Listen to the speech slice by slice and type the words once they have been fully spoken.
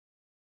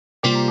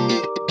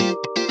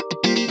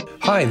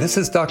Hi, this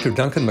is Dr.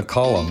 Duncan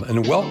McCollum,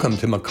 and welcome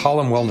to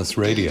McCollum Wellness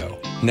Radio.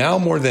 Now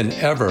more than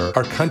ever,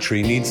 our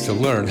country needs to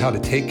learn how to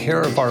take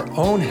care of our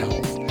own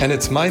health, and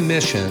it's my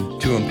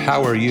mission to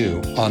empower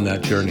you on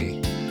that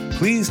journey.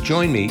 Please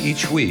join me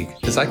each week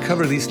as I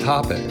cover these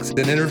topics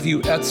and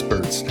interview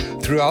experts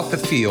throughout the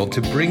field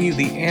to bring you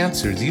the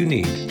answers you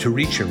need to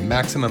reach your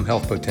maximum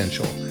health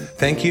potential.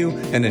 Thank you,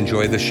 and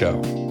enjoy the show.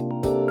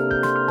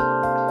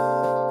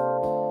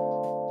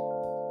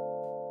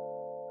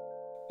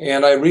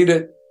 And I read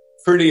it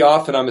pretty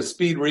often. I'm a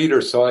speed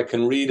reader, so I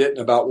can read it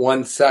in about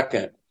 1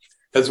 second.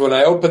 Because when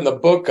I open the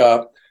book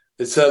up,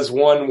 it says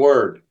one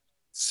word: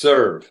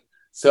 serve.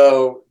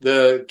 So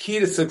the key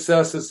to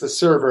success is to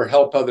serve or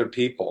help other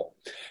people.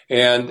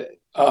 And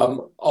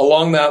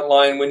along that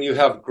line, when you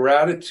have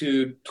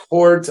gratitude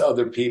towards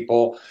other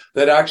people,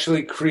 that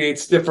actually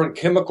creates different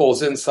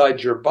chemicals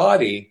inside your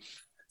body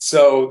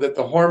so that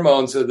the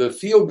hormones or the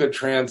feel-good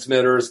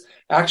transmitters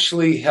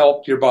actually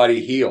help your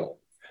body heal.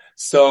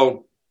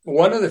 So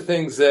one of the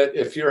things that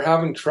if you're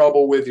having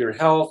trouble with your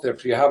health,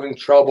 if you're having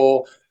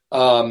trouble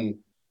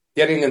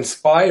getting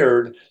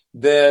inspired,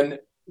 then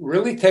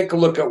really take a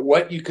look at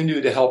what you can do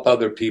to help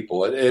other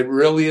people. It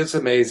really is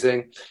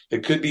amazing.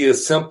 It could be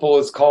as simple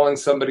as calling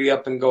somebody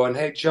up and going,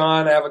 "Hey,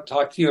 John, I haven't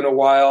talked to you in a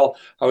while.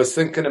 I was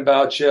thinking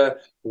about you.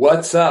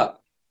 What's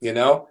up?"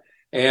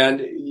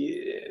 And,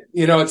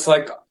 it's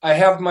like I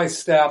have my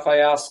staff, I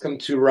ask them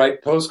to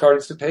write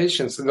postcards to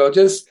patients and go,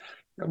 just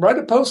write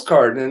a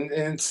postcard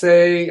and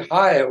say,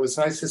 "Hi, it was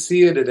nice to see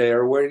you today,"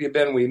 or "Where have you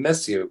been? We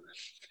miss you."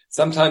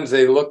 Sometimes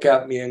they look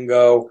at me and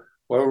go,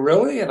 "Well,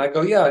 really?" And I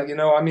go, "Yeah,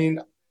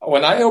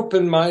 when I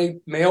open my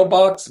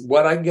mailbox,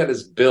 what I get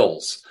is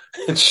bills."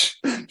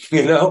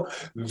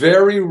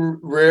 Very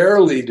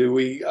rarely do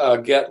we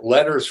get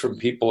letters from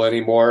people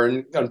anymore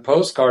and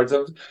postcards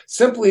of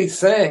simply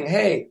saying,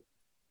 "Hey,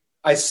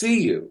 I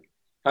see you.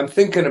 I'm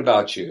thinking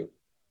about you."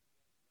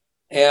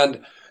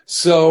 And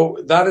so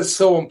that is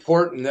so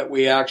important that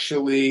we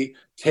actually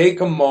take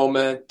a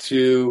moment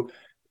to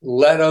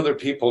let other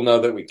people know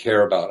that we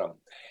care about them.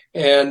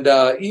 And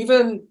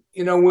even,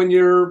 when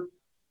you're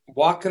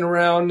walking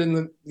around in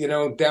the,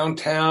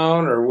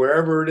 downtown or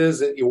wherever it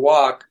is that you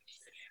walk,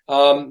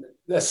 a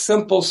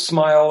simple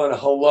smile and a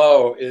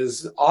hello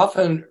is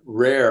often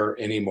rare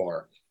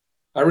anymore.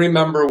 I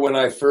remember when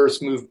I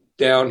first moved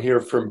down here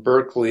from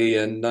Berkeley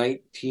in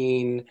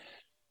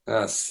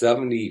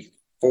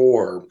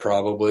 1974,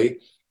 probably,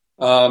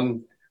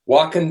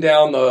 walking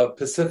down the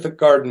Pacific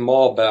Garden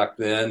Mall back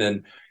then.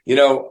 And,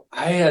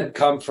 I had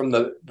come from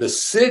the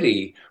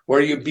city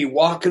where you'd be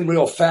walking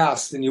real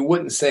fast and you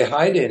wouldn't say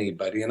hi to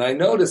anybody. And I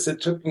noticed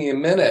it took me a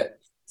minute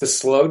to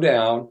slow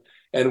down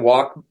and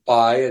walk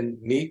by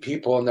and meet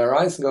people in their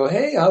eyes and go,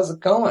 "Hey, how's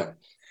it going?"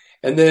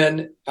 And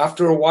then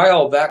after a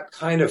while, that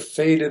kind of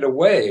faded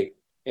away.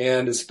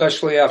 And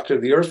especially after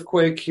the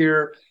earthquake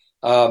here,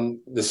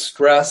 the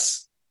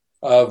stress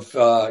of,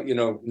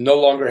 no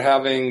longer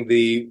having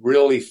the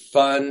really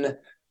fun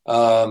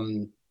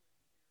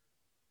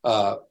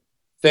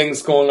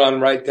things going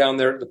on right down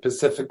there at the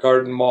Pacific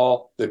Garden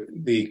Mall,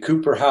 the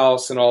Cooper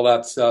House and all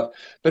that stuff.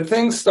 But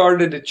things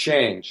started to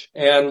change.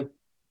 And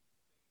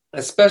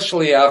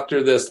especially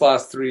after this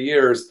last 3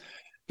 years,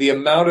 the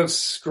amount of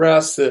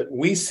stress that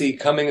we see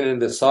coming into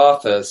this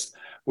office,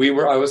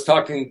 I was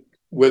talking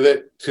with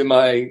it to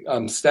my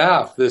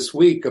staff this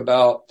week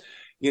about,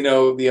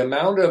 the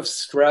amount of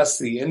stress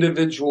the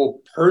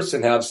individual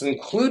person has,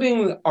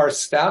 including our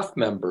staff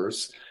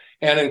members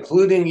and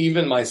including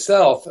even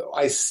myself.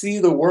 I see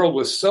the world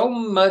with so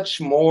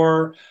much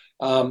more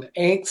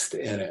angst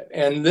in it.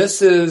 And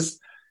this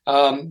is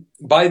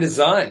by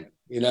design.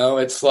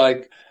 It's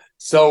like,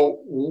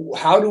 so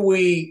how do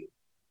we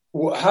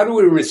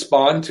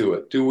respond to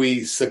it? Do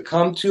we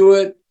succumb to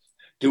it?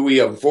 Do we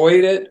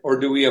avoid it, or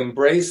do we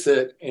embrace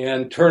it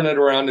and turn it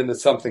around into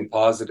something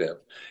positive?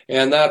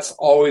 And that's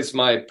always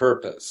my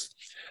purpose.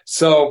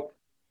 So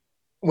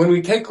when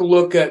we take a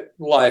look at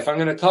life, I'm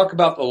going to talk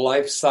about the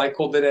life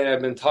cycle today.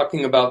 I've been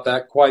talking about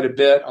that quite a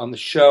bit on the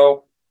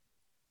show.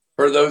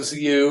 For those of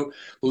you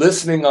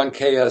listening on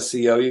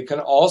KSEO, you can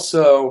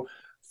also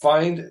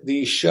find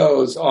these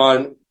shows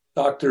on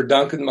Dr.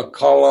 Duncan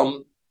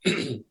McCollum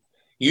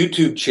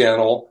YouTube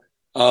channel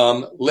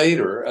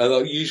later.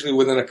 Usually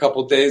within a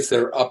couple of days,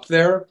 they're up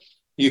there.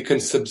 You can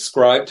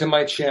subscribe to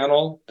my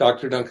channel,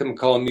 Dr. Duncan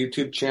McCollum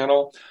YouTube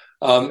channel.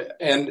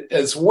 And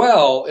as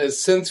well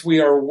as, since we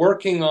are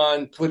working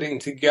on putting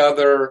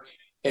together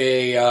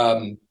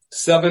a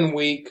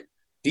 7-week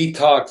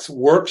detox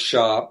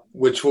workshop,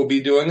 which we'll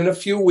be doing in a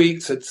few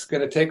weeks. It's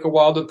going to take a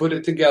while to put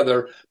it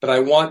together, but I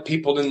want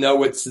people to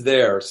know it's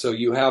there. So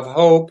you have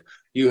hope,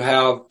 you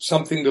have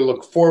something to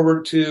look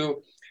forward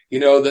to. You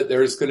know that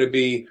there's going to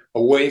be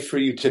a way for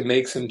you to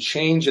make some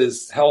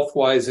changes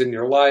health-wise in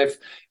your life,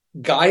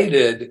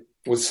 guided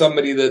with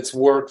somebody that's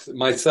worked,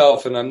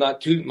 myself, and I'm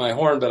not tooting my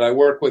horn, but I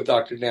work with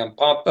Dr. Dan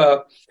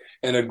Pompa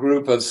and a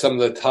group of some of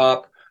the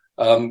top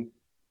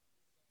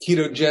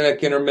ketogenic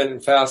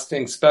intermittent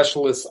fasting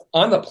specialists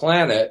on the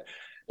planet.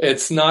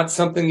 It's not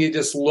something you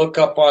just look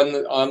up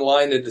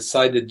online and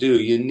decide to do.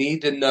 You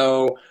need to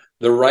know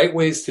the right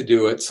ways to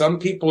do it. Some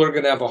people are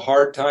going to have a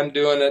hard time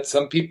doing it.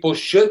 Some people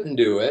shouldn't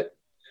do it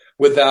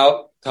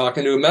without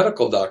talking to a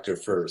medical doctor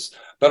first.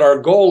 But our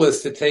goal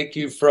is to take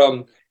you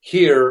from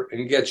here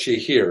and get you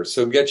here.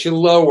 So get you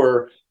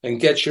lower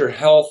and get your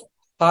health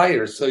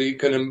higher so you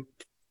can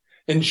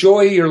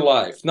enjoy your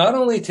life, not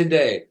only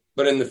today,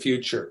 but in the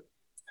future.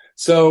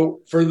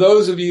 So for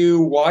those of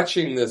you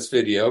watching this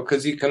video,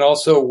 because you can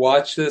also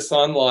watch this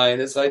online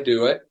as I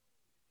do it,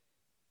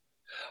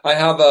 I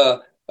have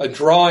a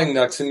drawing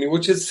next to me,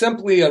 which is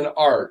simply an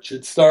arch.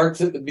 It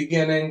starts at the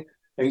beginning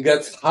and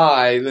gets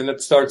high, then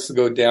it starts to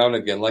go down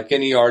again, like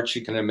any arch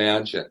you can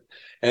imagine.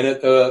 And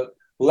at the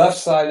left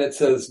side, it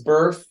says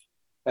birth,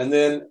 and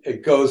then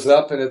it goes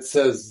up and it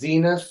says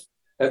zenith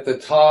at the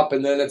top,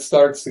 and then it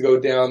starts to go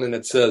down and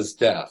it says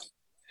death.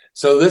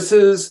 So this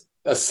is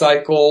a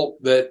cycle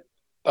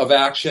of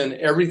action.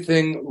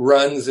 Everything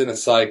runs in a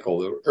cycle.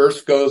 The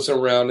earth goes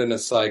around in a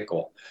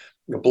cycle.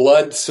 The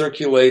blood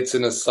circulates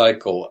in a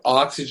cycle.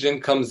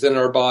 Oxygen comes in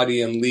our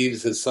body and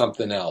leaves as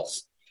something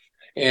else.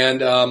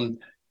 And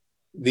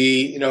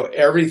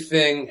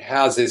everything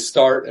has a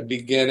start, a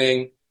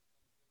beginning,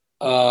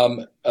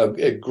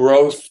 a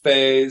growth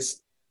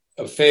phase,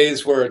 a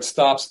phase where it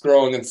stops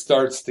growing and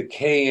starts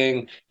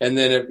decaying, and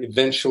then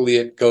eventually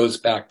it goes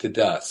back to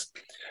dust.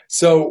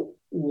 So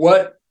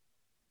what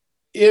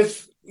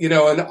if,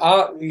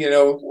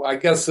 I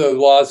guess the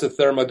laws of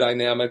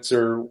thermodynamics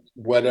or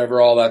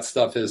whatever all that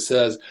stuff is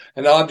says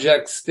an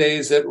object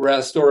stays at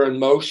rest or in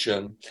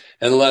motion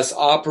unless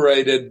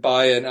operated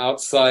by an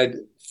outside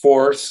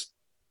force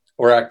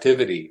or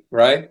activity,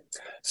 right?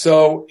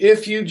 So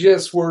if you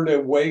just were to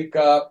wake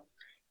up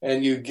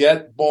and you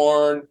get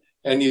born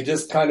and you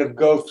just kind of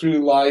go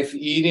through life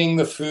eating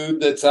the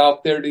food that's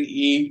out there to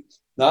eat,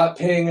 not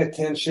paying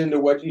attention to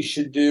what you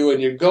should do,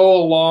 and you go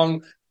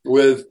along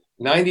with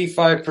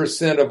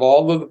 95% of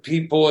all of the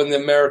people in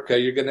America,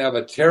 you're going to have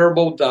a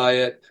terrible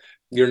diet.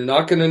 You're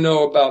not going to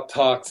know about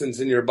toxins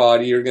in your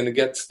body. You're going to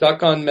get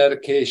stuck on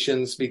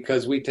medications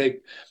because we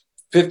take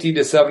 50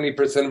 to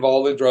 70% of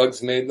all the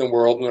drugs made in the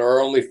world, and there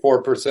are only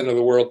 4% of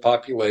the world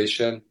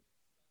population.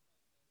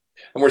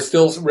 And we're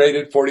still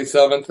rated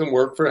 47th in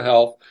Work for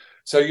Health.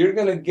 So you're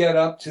going to get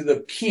up to the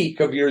peak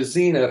of your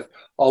zenith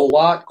a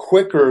lot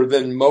quicker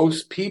than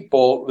most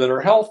people that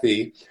are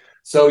healthy.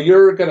 So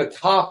you're going to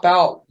top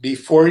out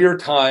before your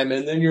time,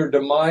 and then your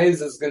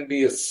demise is going to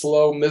be a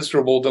slow,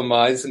 miserable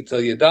demise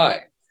until you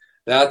die.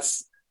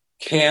 That's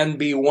can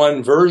be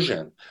one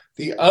version.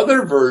 The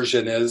other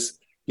version is,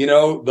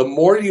 the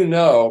more you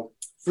know,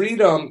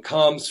 freedom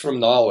comes from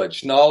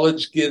knowledge.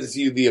 Knowledge gives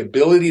you the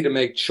ability to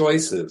make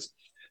choices.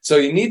 So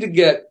you need to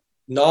get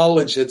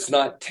knowledge that's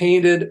not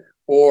tainted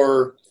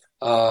or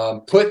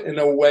put in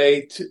a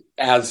way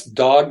as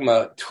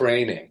dogma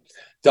training.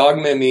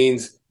 Dogma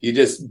means you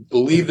just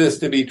believe this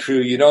to be true.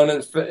 You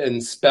don't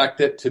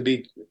inspect it to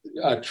be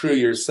true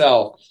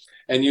yourself.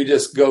 And you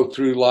just go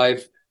through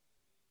life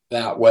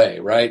that way,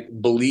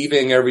 right?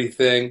 Believing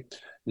everything,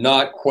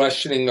 not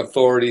questioning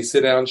authority,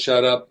 sit down,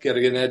 shut up, get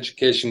an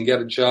education,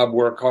 get a job,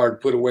 work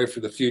hard, put away for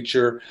the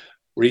future,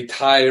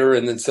 retire,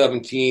 and then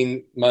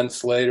 17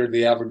 months later,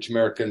 the average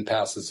American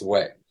passes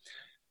away.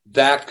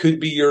 That could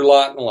be your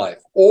lot in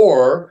life.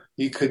 Or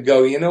you could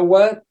go, you know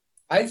what?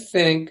 I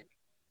think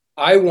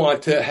I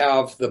want to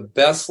have the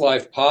best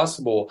life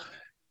possible.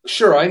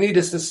 Sure, I need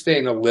to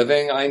sustain a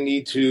living. I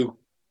need to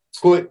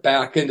put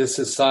back into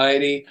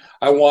society.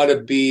 I want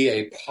to be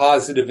a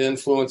positive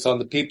influence on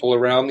the people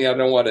around me. I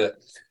don't want to,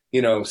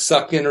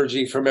 suck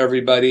energy from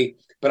everybody,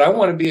 but I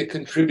want to be a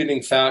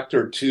contributing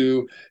factor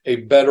to a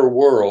better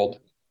world.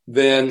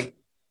 Then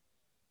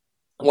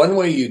one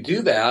way you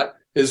do that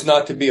is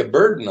not to be a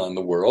burden on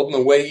the world. And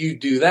the way you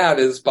do that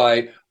is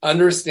by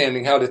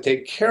understanding how to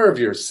take care of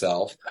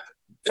yourself,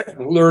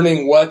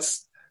 learning what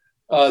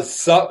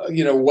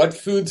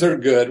foods are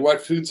good,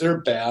 what foods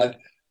are bad,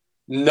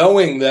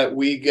 knowing that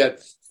we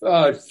get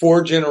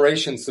 4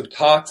 generations of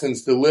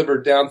toxins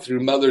delivered down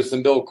through mother's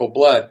umbilical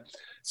blood.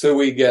 So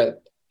we get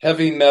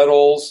heavy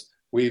metals.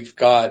 We've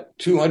got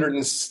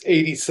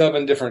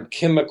 287 different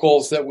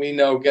chemicals that we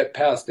know get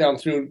passed down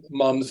through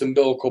mom's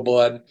umbilical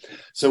blood.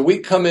 So we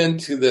come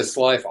into this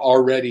life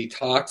already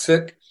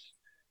toxic.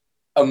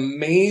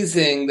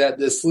 Amazing that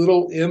this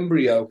little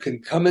embryo can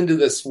come into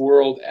this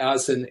world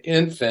as an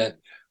infant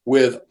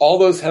with all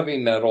those heavy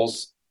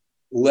metals,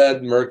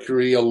 lead,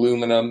 mercury,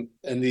 aluminum,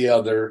 and the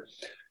other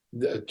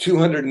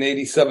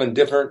 287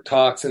 different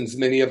toxins,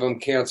 many of them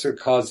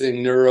cancer-causing,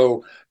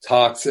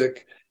 neurotoxic,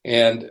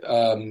 and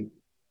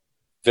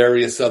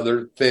various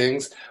other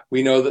things.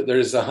 We know that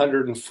there's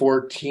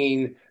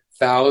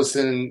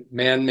 114,000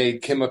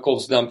 man-made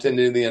chemicals dumped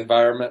into the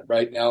environment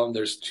right now, and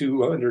there's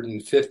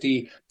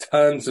 250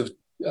 tons of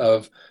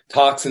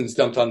toxins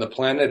dumped on the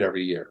planet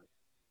every year.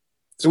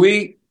 So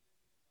we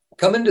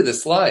come into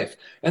this life,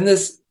 and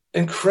this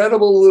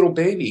incredible little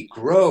baby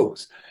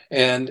grows.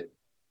 And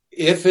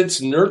if it's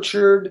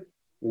nurtured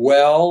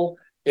well,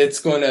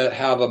 it's going to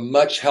have a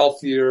much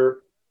healthier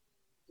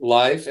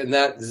life, and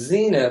that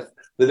zenith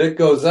that it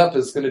goes up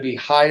is going to be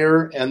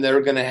higher, and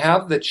they're going to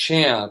have the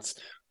chance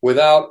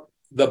without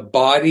the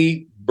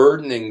body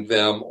burdening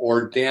them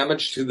or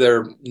damage to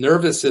their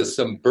nervous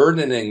system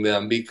burdening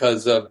them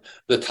because of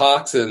the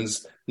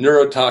toxins,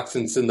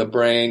 neurotoxins in the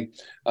brain,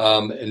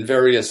 and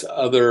various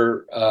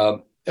other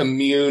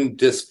immune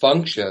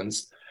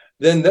dysfunctions.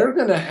 Then they're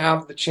going to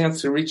have the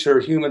chance to reach their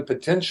human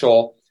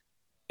potential,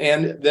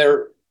 and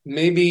they're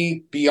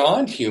maybe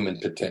beyond human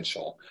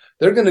potential.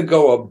 They're going to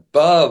go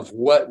above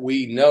what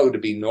we know to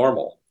be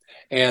normal.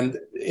 And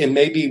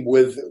maybe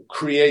with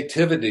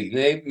creativity,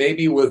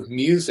 maybe with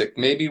music,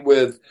 maybe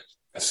with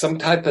some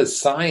type of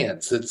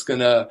science that's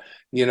going to,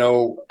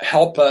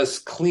 help us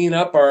clean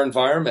up our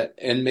environment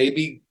and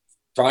maybe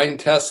find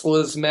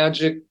Tesla's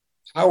magic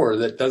power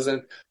that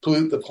doesn't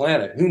pollute the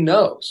planet. Who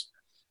knows?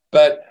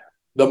 But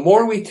the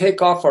more we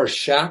take off our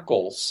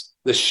shackles,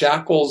 the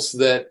shackles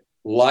that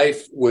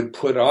life would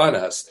put on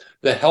us,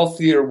 the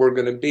healthier we're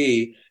going to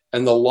be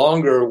and the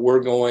longer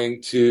we're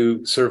going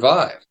to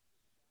survive.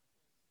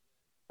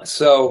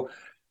 So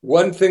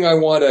one thing I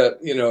want to,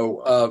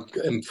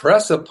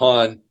 impress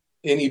upon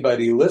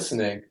anybody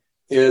listening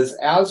is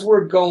as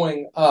we're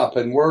going up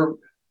and we're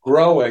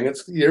growing,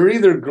 you're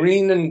either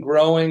green and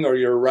growing or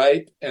you're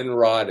ripe and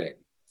rotting.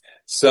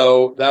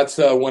 So that's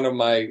one of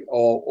my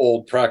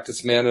old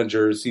practice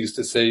managers used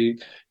to say,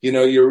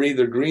 you're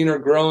either green or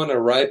growing or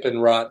ripe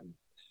and rotten.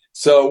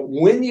 So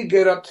when you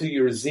get up to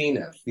your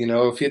zenith,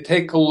 if you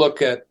take a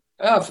look at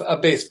a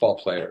baseball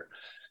player,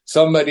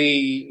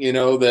 somebody,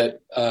 that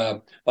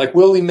like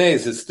Willie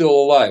Mays is still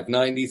alive,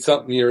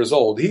 90-something years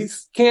old. He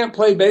can't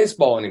play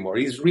baseball anymore.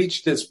 He's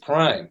reached his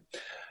prime,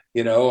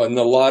 and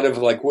a lot of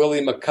like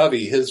Willie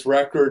McCovey, his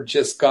record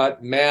just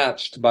got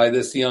matched by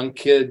this young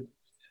kid,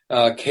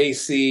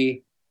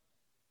 Casey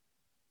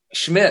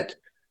Schmidt.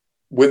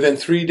 Within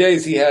 3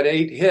 days, he had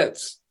 8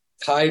 hits,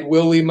 tied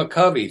Willie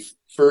McCovey.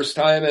 First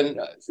time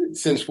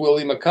since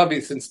Willie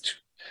McCovey, since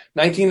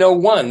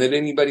 1901 that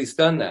anybody's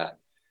done that.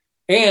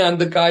 And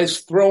the guy's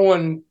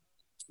throwing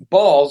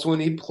balls when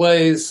he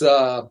plays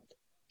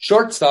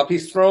shortstop.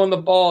 He's throwing the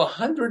ball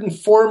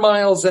 104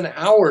 miles an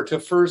hour to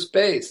first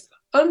base.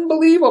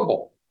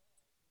 Unbelievable.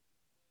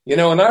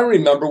 And I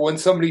remember when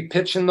somebody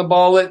pitching the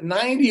ball at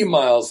 90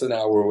 miles an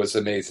hour was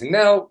amazing.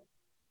 Now,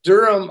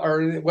 Durham,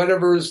 or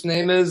whatever his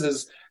name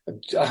is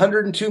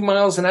 102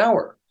 miles an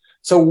hour.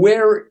 So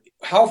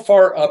how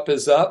far up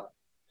is up?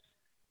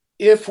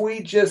 If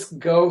we just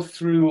go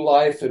through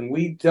life and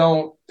we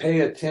don't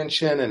pay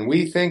attention and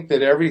we think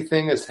that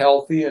everything is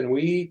healthy and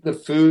we eat the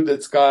food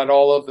that's got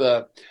all of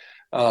the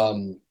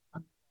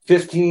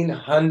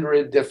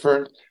 1,500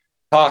 different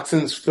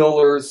toxins,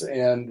 fillers,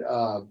 and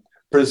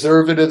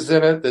preservatives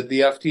in it that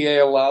the FDA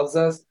allows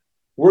us,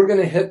 we're going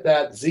to hit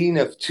that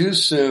zenith too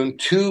soon,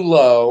 too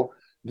low.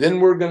 Then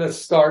we're going to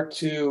start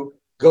to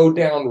go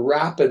down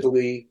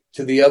rapidly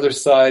to the other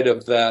side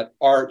of that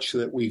arch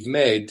that we've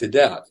made to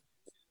death.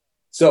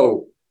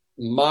 So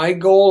my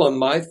goal and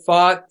my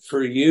thought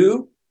for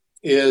you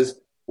is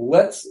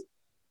let's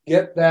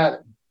get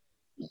that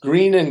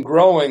green and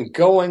growing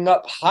going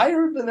up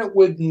higher than it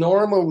would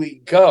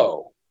normally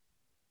go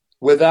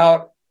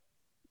without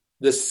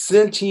the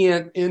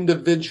sentient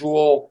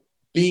individual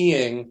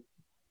being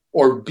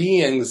or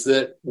beings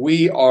that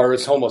we are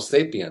as Homo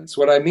sapiens.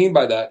 What I mean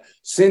by that,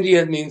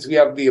 sentient means we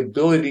have the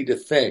ability to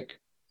think.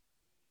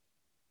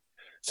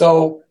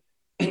 So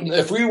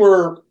if we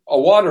were a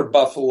water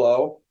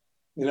buffalo,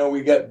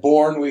 we get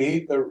born,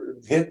 we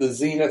hit the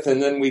zenith,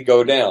 and then we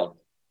go down.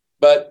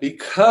 But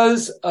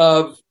because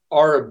of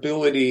our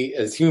ability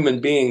as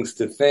human beings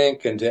to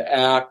think and to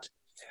act,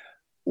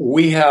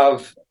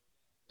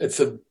 it's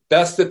the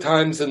best of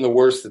times and the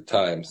worst of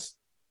times,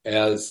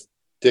 as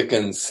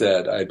Dickens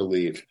said, I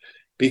believe,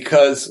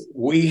 because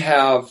we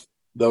have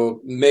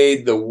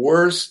made the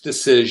worst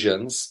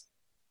decisions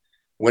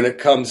when it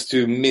comes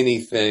to many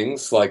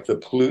things, like the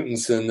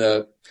pollutants in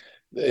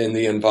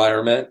the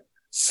environment,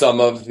 some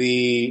of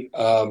the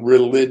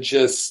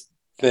religious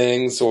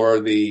things,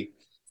 or the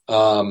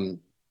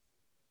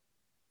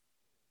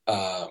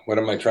what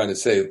am I trying to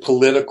say?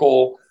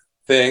 Political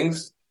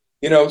things.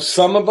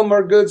 Some of them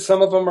are good,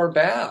 some of them are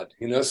bad.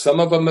 Some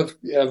of them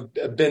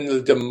have been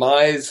the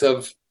demise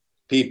of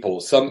people.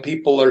 Some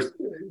people are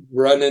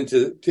run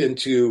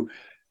into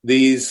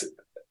these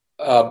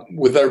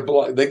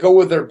they go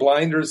with their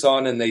blinders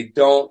on and they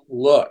don't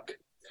look.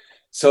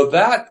 So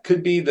that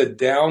could be the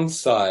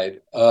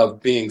downside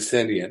of being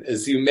sentient,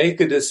 is you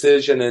make a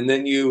decision and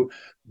then you're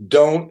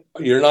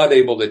not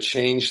able to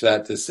change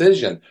that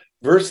decision,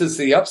 versus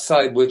the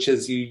upside, which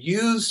is you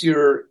use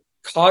your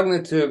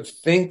cognitive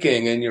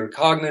thinking and your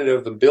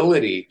cognitive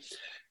ability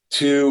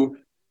to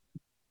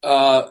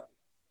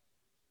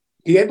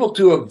be able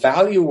to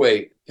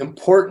evaluate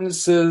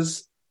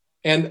importances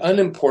and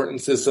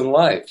unimportances in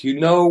life. You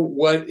know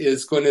what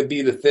is going to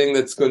be the thing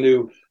that's going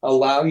to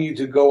allow you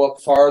to go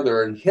up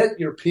farther and hit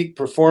your peak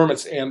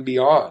performance and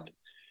beyond.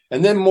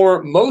 And then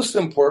most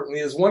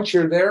importantly is, once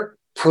you're there,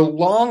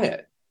 prolong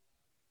it.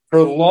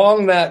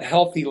 Prolong that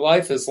healthy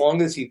life as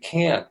long as you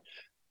can.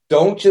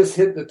 don't just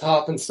hit the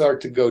top and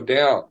start to go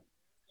down.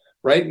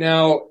 Right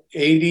now,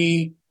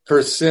 80%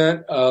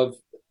 of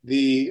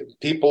the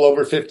people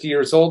over 50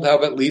 years old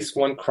have at least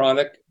one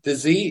chronic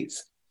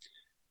disease.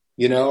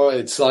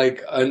 It's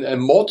like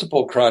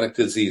multiple chronic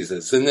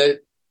diseases. And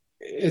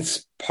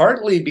it's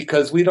partly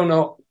because we don't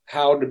know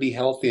how to be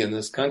healthy in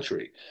this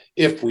country.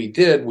 If we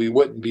did, we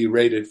wouldn't be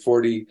rated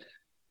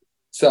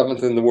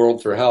 47th in the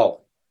world for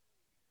health.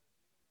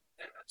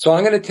 So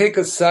I'm going to take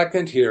a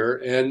second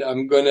here and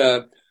I'm going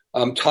to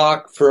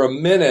talk for a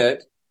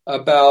minute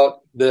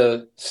about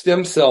the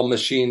stem cell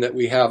machine that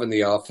we have in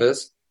the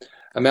office.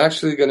 I'm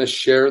actually going to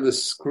share the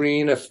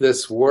screen if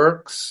this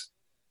works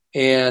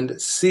and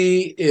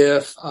see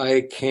if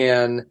I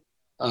can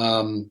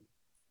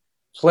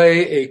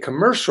play a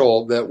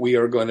commercial that we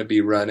are going to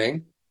be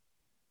running.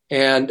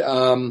 And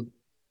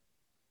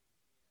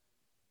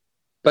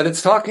but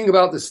it's talking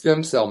about the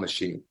stem cell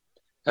machine.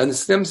 And the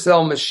stem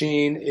cell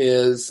machine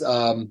is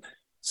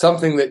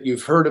something that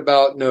you've heard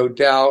about, no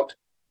doubt.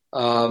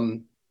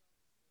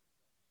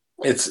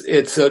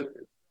 It's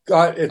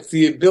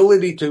the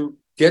ability to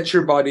get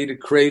your body to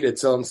create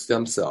its own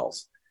stem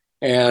cells,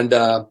 and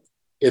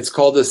it's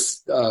called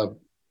this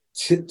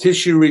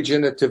tissue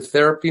regenerative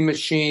therapy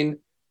machine.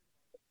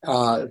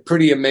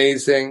 Pretty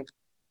amazing,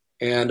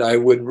 and I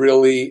would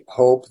really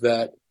hope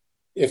that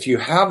if you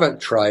haven't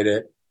tried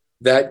it,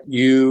 that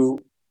you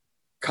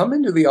come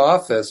into the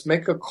office,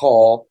 make a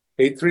call,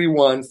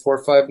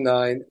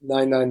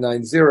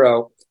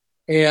 831-459-9990,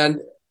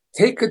 and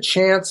take a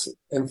chance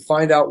and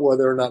find out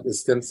whether or not the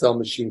stem cell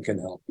machine can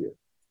help you.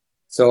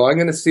 So I'm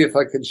going to see if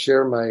I can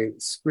share my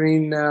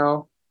screen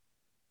now.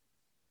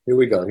 Here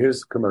we go. Here's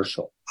the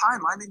commercial. Hi,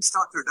 my name's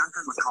Dr.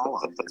 Duncan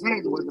McCullough.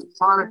 Pain, whether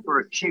chronic or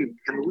acute,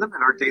 can limit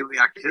our daily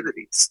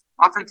activities.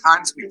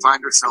 Oftentimes, we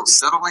find ourselves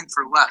settling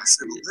for less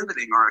and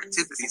limiting our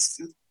activities.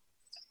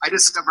 I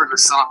discovered a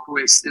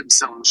soft-wave stem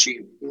cell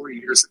machine 4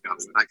 years ago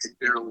when I could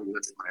barely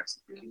lift my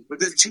hand.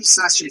 Within 2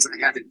 sessions, I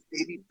had an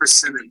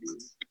 80%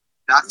 improvement.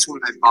 That's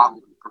when I bought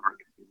one from our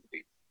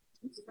community.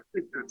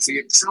 They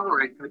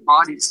accelerate my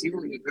body's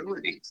healing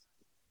abilities.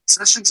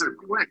 Sessions are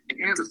quick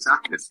and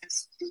effective.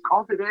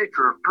 Call today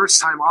for a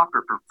first-time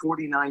offer for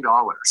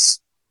 $49.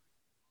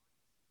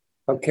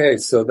 Okay,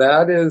 so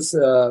that is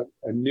a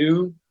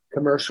new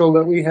commercial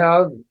that we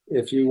have.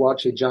 If you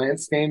watch a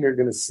Giants game, you're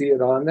going to see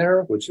it on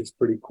there, which is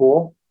pretty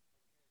cool.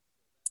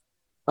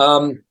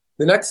 The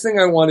next thing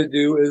I want to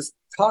do is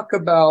talk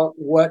about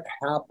what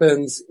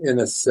happens in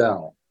a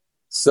cell.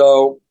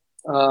 So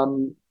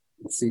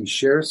let's see,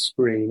 share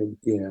screen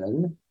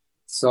again.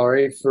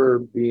 Sorry for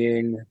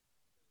being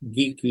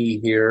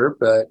geeky here,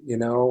 but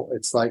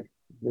it's like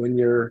when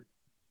you're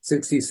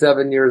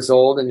 67 years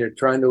old and you're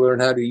trying to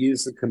learn how to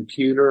use a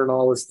computer and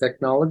all this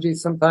technology,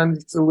 sometimes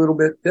it's a little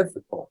bit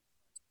difficult.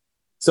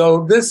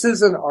 So this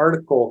is an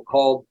article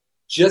called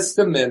Just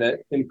a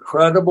Minute,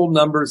 Incredible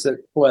Numbers at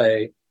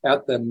Play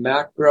at the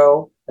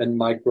Macro and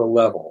Micro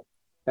Level.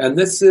 And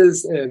this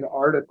is an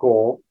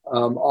article,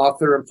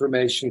 author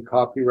information,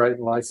 copyright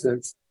and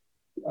license.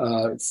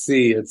 Let's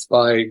see, it's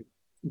by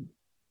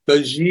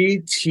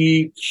Bajee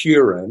T.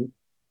 Curran.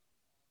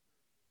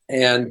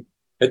 And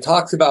it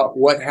talks about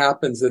what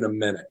happens in a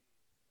minute.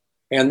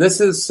 And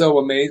this is so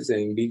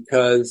amazing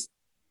because,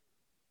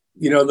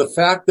 the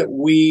fact that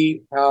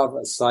we have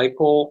a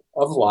cycle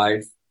of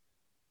life,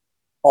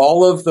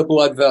 all of the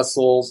blood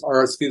vessels,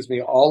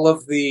 all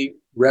of the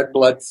red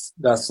blood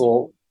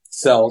vessels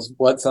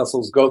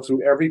go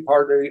through every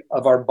part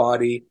of our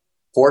body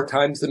 4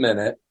 times a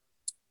minute,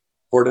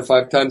 4 to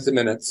 5 times a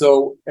minute.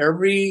 So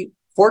every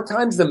 4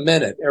 times a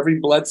minute, every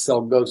blood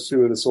cell goes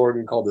through this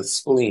organ called the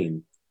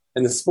spleen.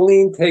 And the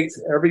spleen takes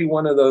every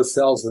one of those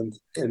cells and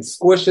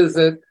squishes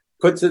it,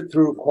 puts it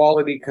through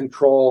quality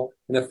control.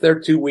 And if they're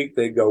too weak,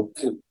 they go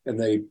and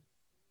they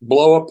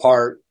blow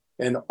apart.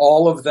 And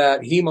all of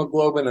that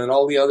hemoglobin and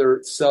all the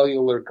other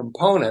cellular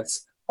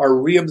components are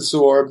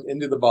reabsorbed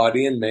into the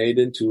body and made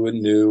into a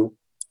new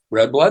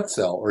red blood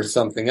cell or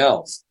something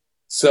else.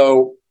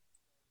 So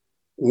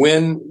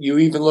when you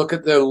even look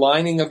at the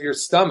lining of your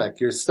stomach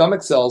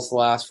cells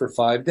last for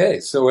 5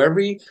 days. So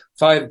every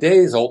 5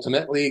 days,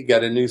 ultimately, you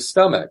get a new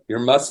stomach. Your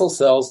muscle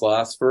cells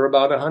last for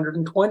about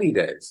 120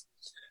 days.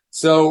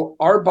 So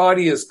our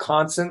body is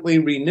constantly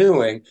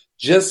renewing,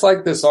 just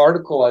like this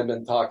article I've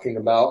been talking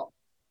about,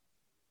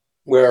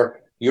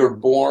 where you're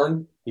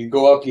born, you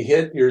go up, you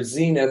hit your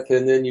zenith,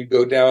 and then you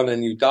go down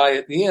and you die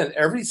at the end.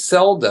 Every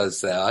cell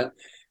does that.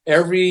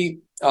 Every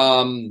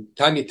time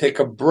you take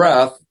a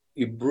breath,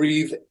 you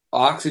breathe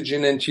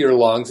oxygen into your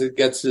lungs. It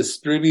gets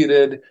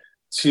distributed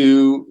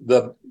to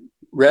the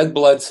red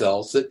blood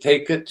cells that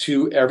take it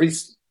to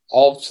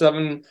all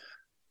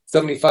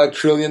 75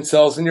 trillion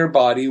cells in your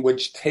body,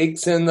 which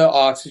takes in the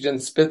oxygen,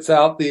 spits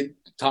out the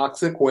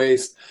toxic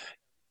waste,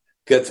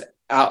 gets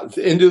out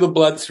into the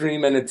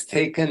bloodstream, and it's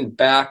taken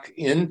back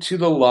into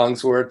the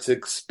lungs where it's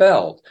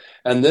expelled.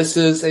 And this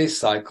is a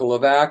cycle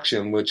of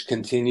action, which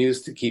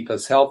continues to keep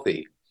us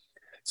healthy.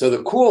 So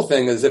the cool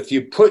thing is if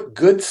you put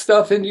good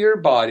stuff into your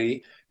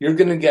body, you're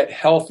going to get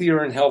healthier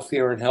and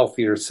healthier and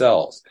healthier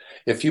cells.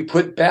 If you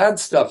put bad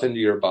stuff into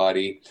your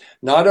body,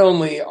 not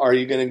only are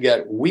you going to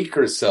get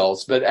weaker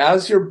cells, but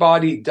as your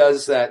body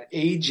does that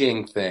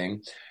aging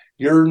thing,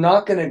 you're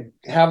not going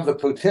to have the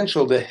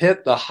potential to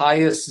hit the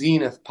highest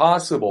zenith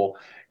possible,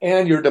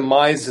 and your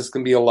demise is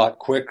going to be a lot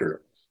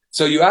quicker.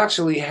 So you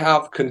actually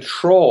have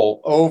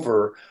control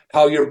over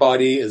how your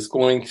body is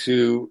going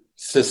to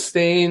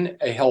sustain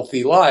a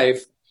healthy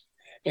life.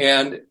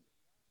 And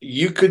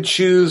you could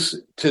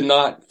choose to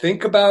not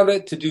think about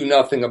it, to do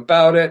nothing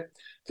about it,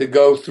 to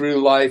go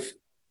through life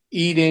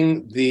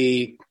eating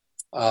the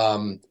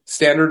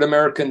standard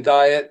American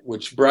diet,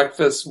 which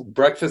breakfast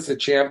of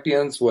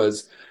champions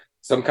was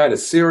some kind of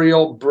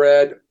cereal,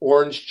 bread,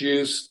 orange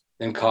juice,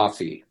 and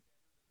coffee.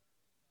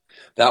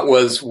 That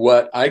was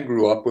what I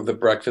grew up with, the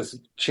breakfast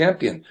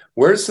champion.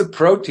 Where's the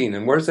protein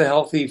and where's the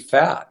healthy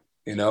fat?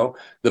 The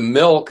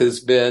milk has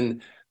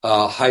been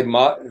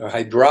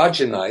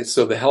hydrogenized,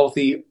 so the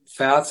healthy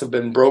fats have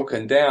been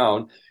broken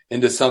down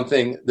into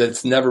something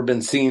that's never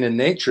been seen in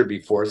nature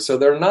before, so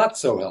they're not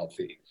so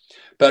healthy.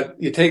 But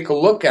you take a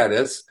look at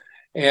us,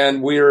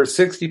 and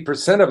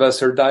 60% of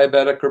us are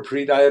diabetic or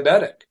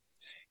pre-diabetic.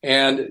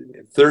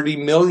 And 30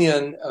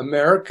 million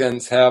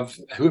Americans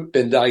who've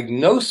been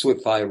diagnosed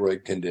with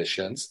thyroid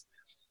conditions.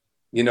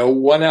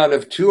 1 out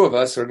of 2 of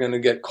us are going to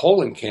get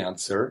colon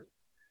cancer.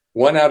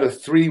 1 out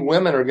of 3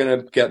 women are going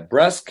to get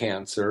breast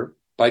cancer.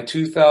 By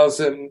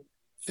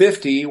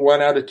 2050,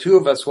 1 out of 2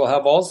 of us will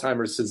have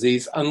Alzheimer's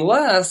disease,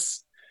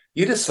 unless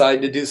you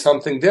decide to do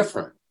something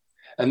different.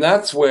 And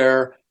that's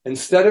where,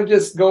 instead of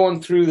just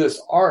going through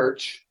this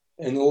arch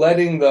and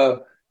letting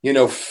the,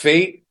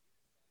 fate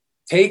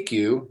take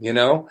you,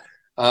 the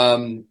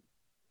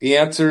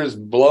answers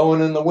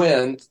blowing in the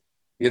wind,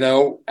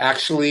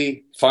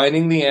 actually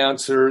finding the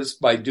answers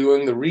by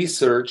doing the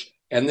research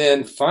and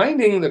then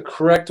finding the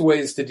correct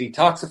ways to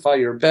detoxify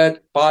your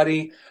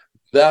body.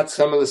 That's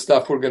some of the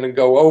stuff we're going to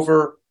go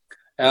over.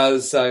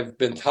 As I've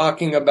been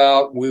talking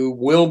about, we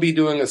will be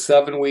doing a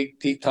 7-week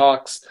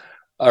detox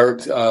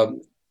or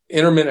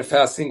intermittent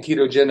fasting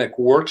ketogenic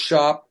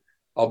workshop.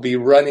 I'll be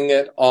running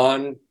it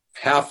on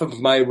half of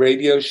my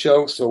radio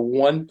show, so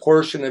one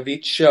portion of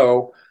each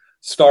show,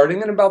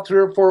 starting in about 3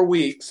 or 4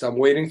 weeks. I'm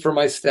waiting for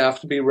my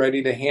staff to be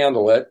ready to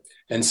handle it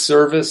and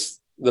service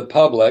the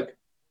public.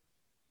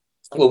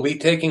 We'll be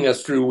taking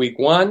us through week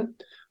 1,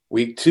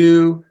 week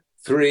 2,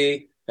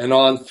 3, and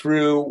on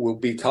through. We'll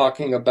be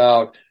talking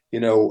about,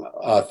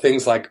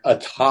 things like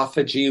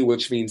autophagy,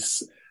 which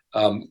means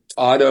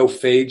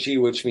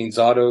autophagy, which means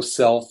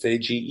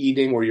autoself-phagy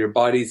eating, where your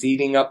body's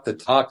eating up the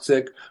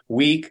toxic,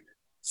 weak,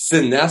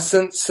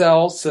 senescent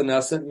cells.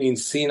 Senescent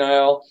means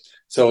senile.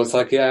 So it's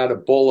like you had a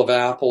bowl of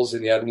apples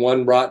and you had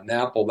one rotten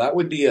apple. That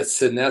would be a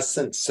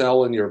senescent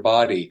cell in your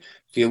body.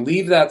 If you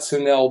leave that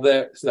cell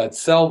there,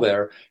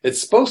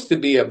 it's supposed to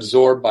be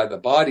absorbed by the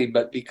body,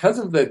 but because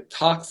of the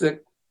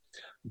toxic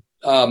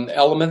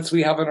elements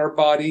we have in our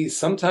body,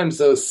 sometimes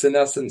those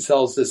senescent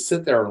cells just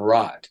sit there and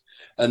rot.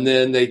 And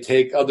then they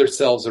take other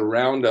cells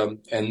around them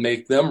and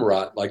make them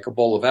rot like a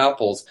bowl of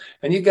apples.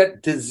 And you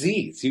get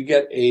disease. You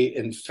get a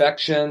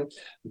infection,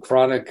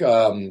 chronic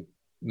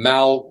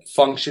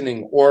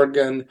malfunctioning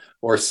organ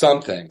or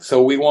something.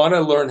 So we want to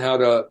learn how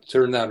to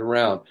turn that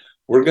around.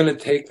 We're going to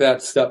take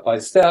that step by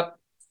step.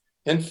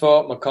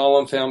 Info at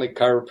McCollum Family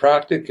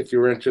Chiropractic if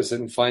you're interested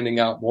in finding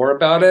out more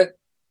about it.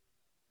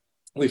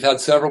 We've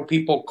had several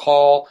people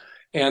call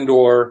and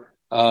or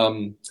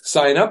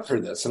sign up for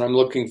this, and I'm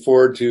looking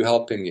forward to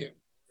helping you.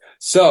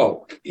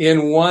 So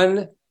in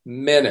 1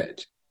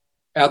 minute,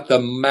 at the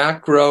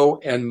macro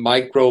and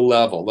micro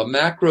level, the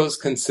macro is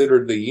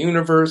considered the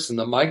universe and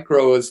the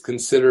micro is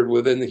considered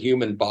within the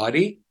human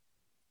body.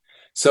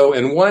 So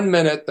in 1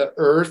 minute, the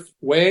earth,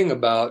 weighing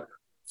about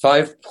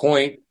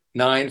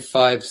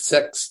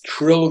 5.956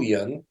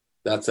 trillion,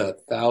 that's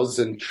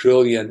 1,000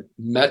 trillion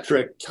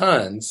metric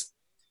tons,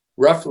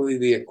 roughly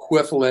the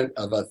equivalent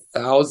of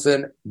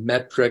 1,000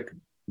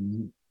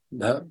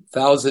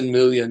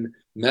 million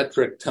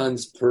metric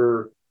tons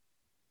per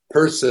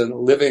person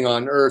living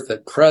on Earth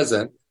at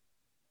present,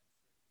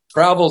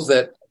 travels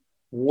at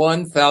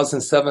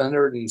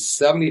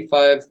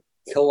 1,775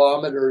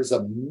 kilometers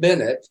a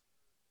minute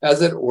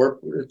as it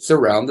orbits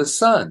around the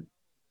sun.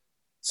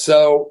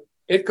 So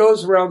it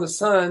goes around the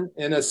sun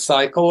in a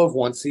cycle of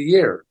once a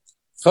year.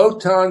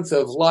 Photons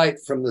of light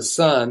from the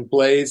sun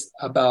blaze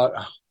about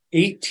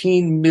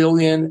 18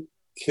 million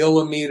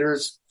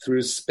kilometers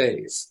through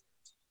space.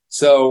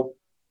 So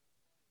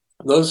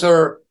those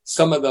are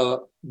some of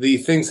the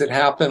things that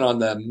happen on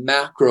the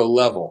macro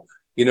level.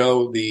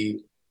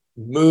 The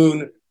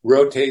moon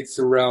rotates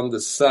around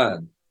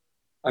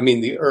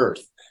the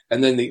earth,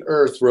 and then the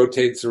earth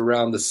rotates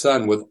around the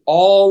sun, with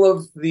all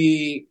of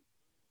the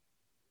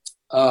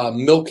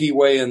Milky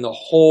Way and the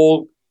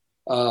whole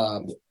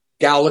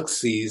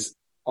galaxies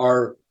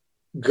are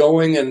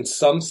going in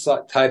some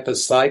type of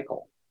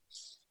cycle.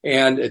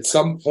 And at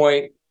some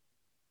point,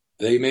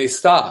 they may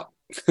stop.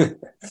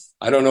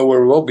 I don't know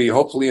where we'll be,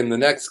 hopefully in the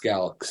next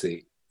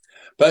galaxy.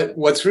 But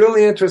what's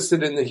really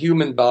interesting in the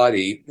human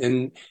body,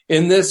 in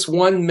this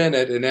 1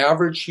 minute, an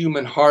average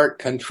human heart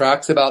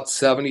contracts about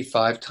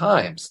 75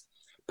 times,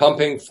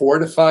 pumping 4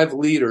 to 5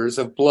 liters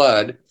of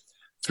blood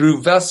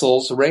through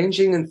vessels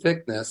ranging in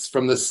thickness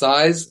from the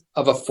size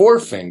of a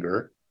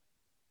forefinger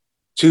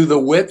to the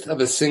width of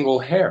a single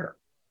hair.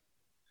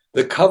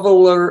 The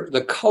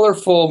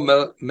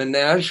colorful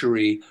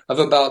menagerie of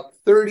about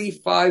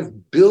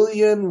 35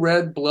 billion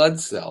red blood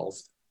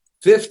cells,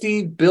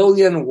 50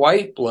 billion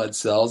white blood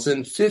cells,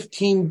 and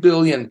 15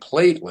 billion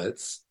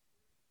platelets,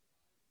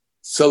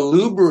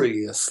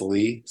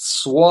 salubriously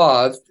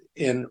swathed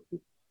in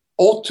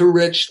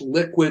ultra-rich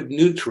liquid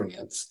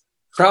nutrients,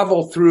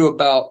 travel through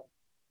about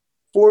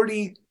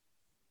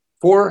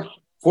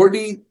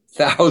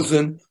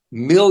 40,000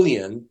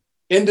 million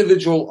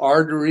individual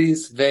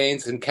arteries,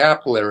 veins, and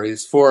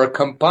capillaries for a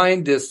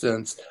combined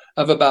distance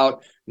of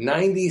about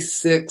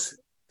 96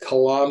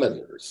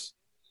 kilometers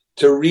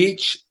to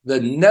reach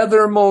the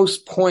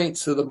nethermost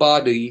points of the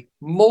body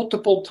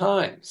multiple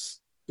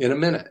times in a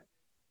minute,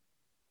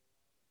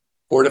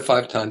 4 to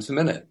 5 times a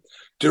minute.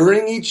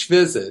 During each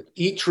visit,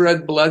 each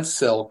red blood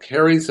cell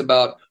carries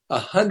about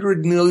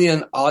 100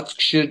 million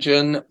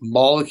oxygen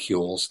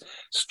molecules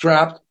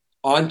strapped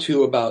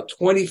onto about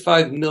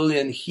 25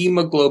 million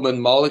hemoglobin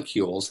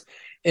molecules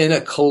in a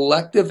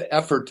collective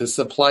effort to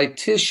supply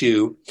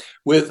tissue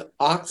with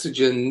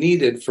oxygen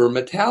needed for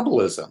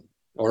metabolism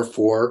or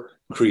for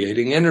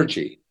creating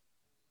energy.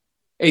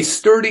 A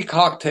sturdy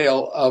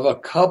cocktail of a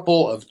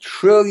couple of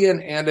trillion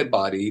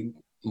antibody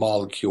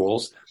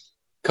molecules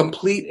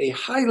complete a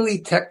highly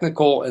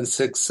technical and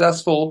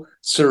successful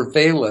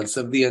surveillance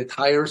of the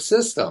entire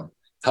system,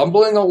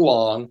 tumbling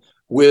along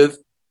with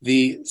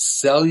the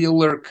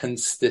cellular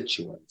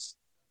constituents.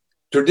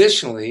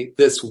 Traditionally,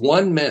 this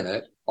 1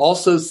 minute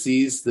also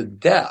sees the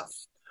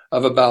death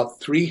of about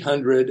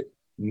 300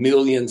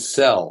 million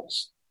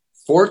cells.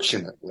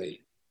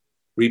 Fortunately,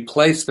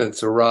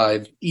 replacements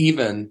arrive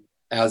even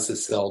as the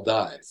cell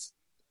dies.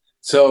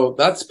 So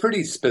that's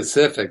pretty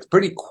specific,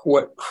 pretty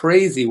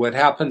crazy what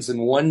happens in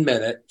 1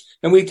 minute,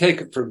 and we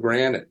take it for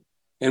granted.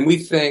 And we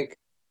think,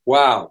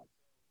 wow,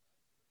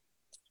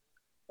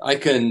 I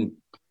can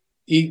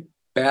eat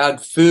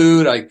bad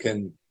food, I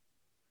can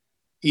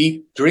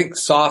drink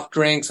soft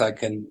drinks, I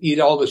can eat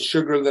all the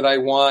sugar that I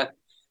want,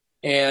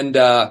 and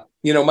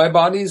my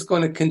body's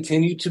going to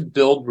continue to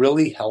build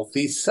really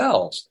healthy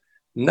cells.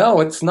 No,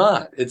 it's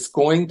not. It's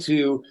going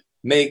to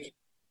make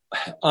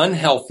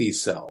unhealthy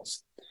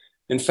cells.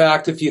 In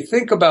fact, if you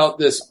think about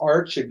this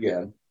arch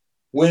again,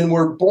 when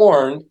we're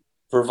born,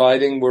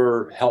 providing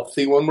we're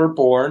healthy when we're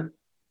born,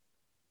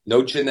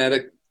 no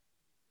genetic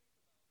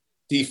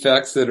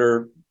defects that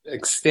are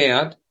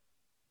extant,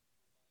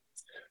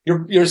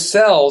 your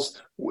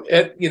cells,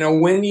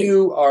 when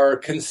you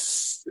are,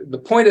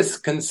 the point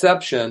of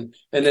conception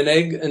and an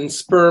egg and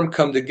sperm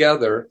come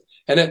together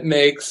and it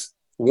makes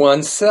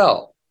one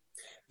cell.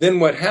 Then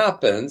what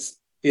happens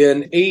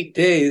in 8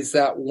 days,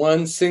 that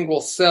one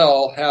single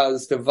cell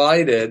has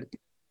divided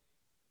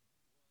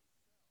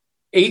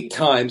 8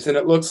 times and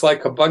it looks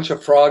like a bunch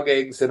of frog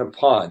eggs in a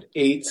pond,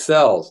 8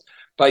 cells.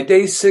 By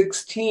day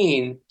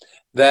 16,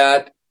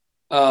 that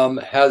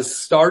has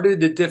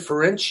started to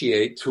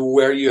differentiate to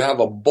where you have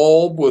a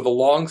bulb with a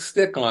long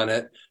stick on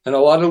it and a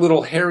lot of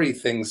little hairy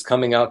things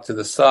coming out to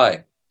the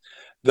side.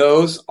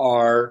 Those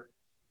are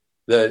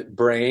the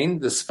brain,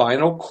 the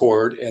spinal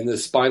cord, and the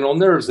spinal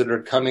nerves that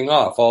are coming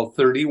off. All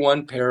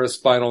 31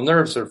 paraspinal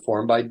nerves are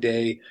formed by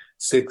day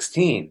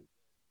 16.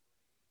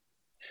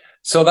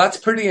 So that's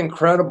pretty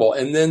incredible.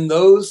 And then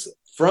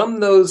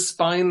from those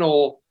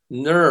spinal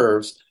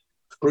nerves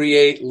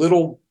create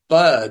little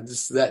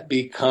buds that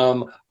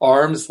become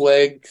arms,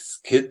 legs,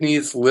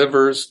 kidneys,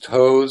 livers,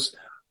 toes,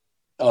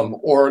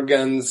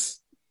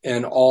 organs,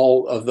 and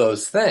all of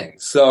those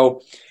things.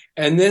 So,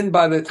 and then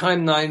by the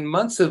time 9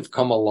 months have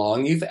come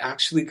along, you've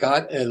actually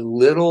got a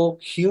little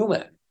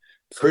human.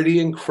 Pretty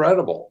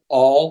incredible,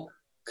 all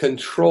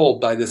controlled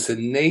by this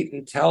innate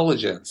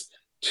intelligence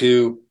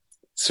to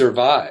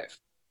survive.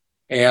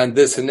 And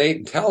this innate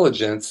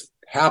intelligence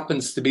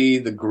happens to be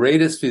the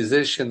greatest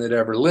physician that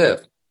ever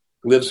lived.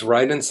 Lives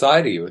right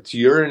inside of you. It's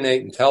your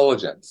innate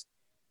intelligence.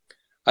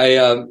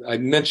 I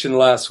mentioned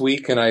last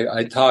week, and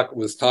I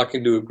was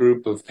talking to a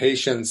group of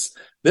patients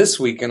this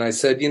week, and I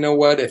said, you know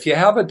what? If you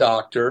have a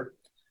doctor,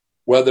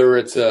 whether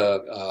it's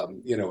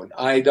an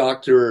eye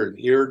doctor, an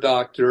ear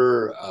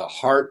doctor, a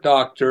heart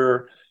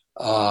doctor,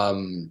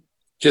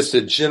 just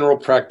a general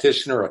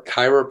practitioner, a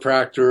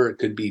chiropractor, it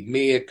could be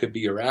me, it could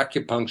be your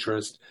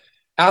acupuncturist,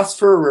 ask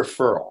for a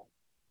referral.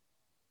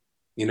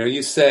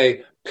 You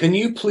say, can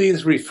you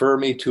please refer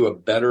me to a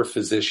better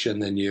physician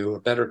than you, a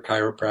better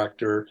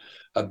chiropractor,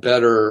 a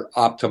better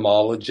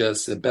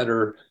ophthalmologist, a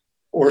better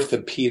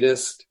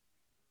orthopedist?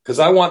 Because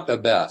I want the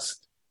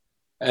best.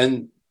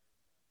 And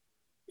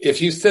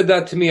if you said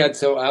that to me, I'd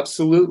say, oh,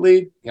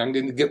 absolutely. I'm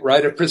going to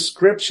write a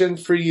prescription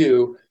for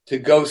you to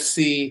go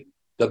see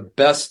the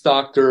best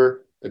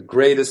doctor, the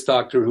greatest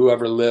doctor who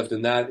ever lived.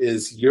 And that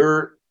is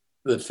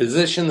the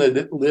physician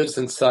that lives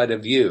inside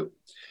of you.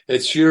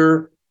 It's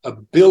your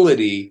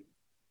ability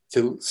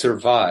to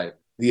survive,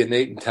 the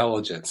innate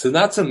intelligence. And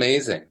that's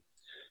amazing.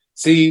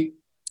 See,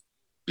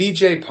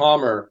 B.J.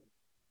 Palmer,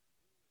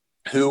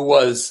 who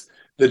was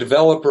the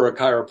developer of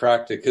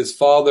chiropractic, his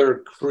father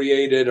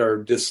created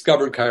or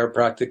discovered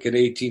chiropractic in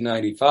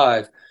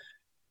 1895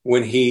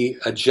 when he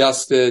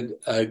adjusted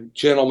a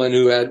gentleman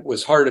who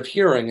was hard of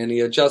hearing, and he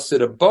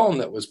adjusted a bone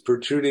that was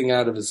protruding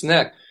out of his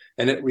neck,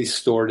 and it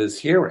restored his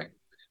hearing.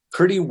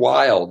 Pretty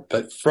wild.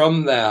 But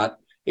from that,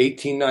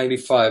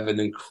 1895, an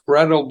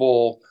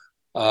incredible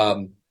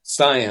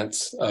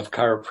science of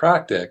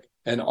chiropractic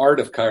and art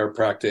of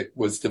chiropractic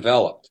was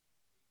developed.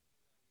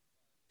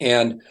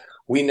 And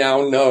we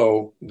now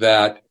know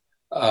that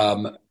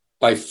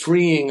by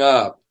freeing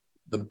up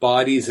the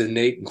body's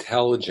innate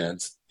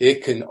intelligence,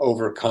 it can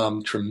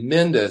overcome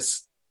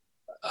tremendous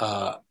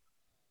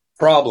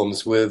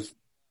problems with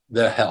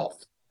the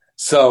health.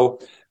 So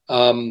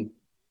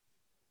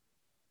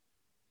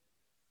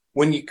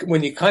when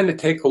you kind of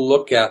take a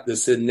look at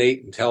this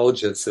innate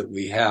intelligence that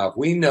we have,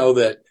 we know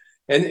that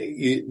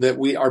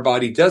our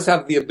body does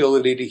have the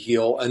ability to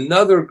heal.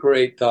 Another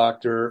great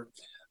doctor,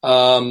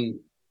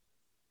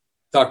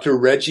 Dr.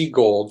 Reggie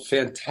Gold,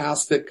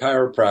 fantastic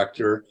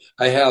chiropractor.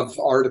 I have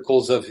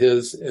articles of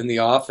his in the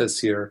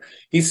office here.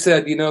 He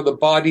said, the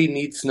body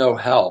needs no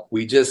help.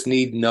 We just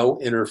need no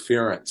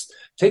interference.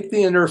 Take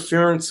the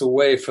interference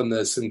away from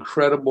this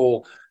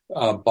incredible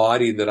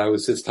body that I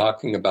was just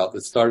talking about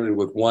that started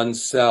with one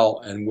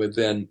cell and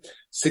within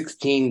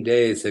 16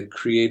 days had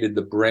created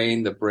the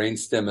brain, the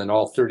brainstem, and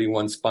all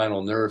 31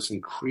 spinal nerves,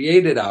 and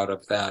created out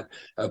of that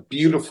a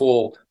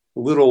beautiful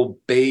little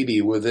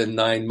baby within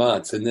 9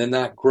 months. And then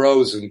that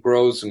grows and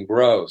grows and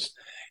grows.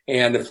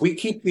 And if we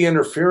keep the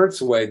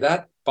interference away,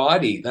 that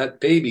body, that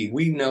baby,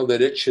 we know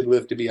that it should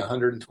live to be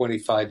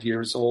 125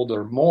 years old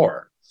or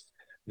more.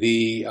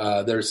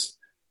 There's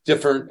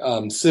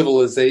different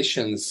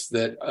civilizations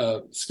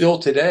that still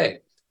today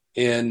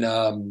in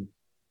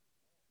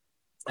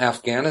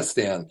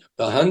Afghanistan,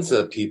 the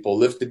Hunza people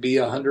live to be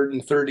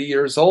 130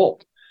 years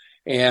old.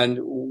 And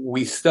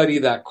we study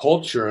that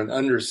culture and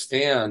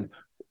understand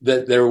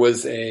that there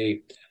was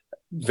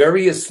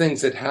various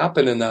things that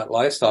happened in that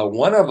lifestyle.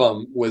 One of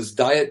them was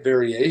diet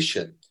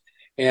variation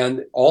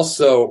and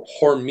also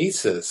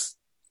hormesis.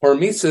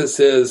 Hormesis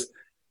is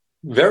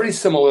very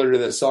similar to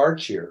this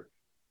arch here.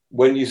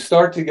 When you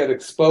start to get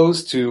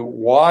exposed to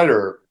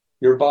water,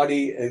 your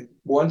body at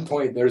one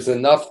point, there's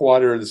enough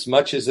water as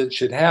much as it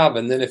should have.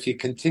 And then if you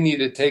continue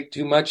to take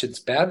too much, it's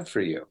bad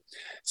for you.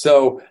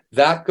 So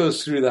that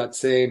goes through that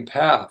same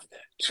path.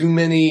 Too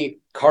many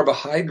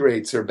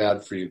carbohydrates are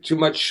bad for you. Too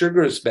much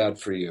sugar is bad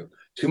for you.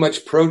 Too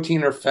much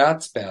protein or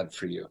fat's bad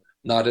for you.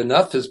 Not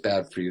enough is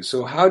bad for you.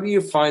 So how do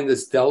you find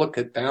this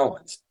delicate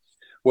balance?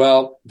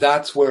 Well,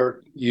 that's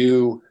where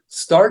you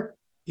start.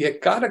 You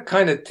got to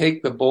kind of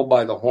take the bull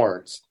by the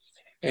horns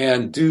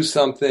and do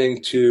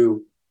something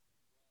to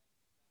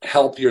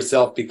help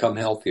yourself become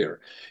healthier.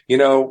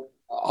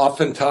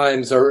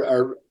 Oftentimes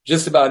or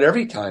just about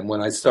every time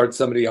when I start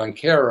somebody on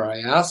care, or I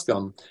ask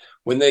them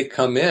when they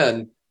come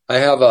in, I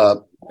have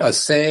a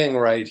saying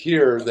right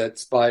here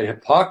that's by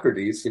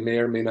Hippocrates. You may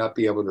or may not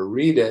be able to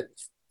read it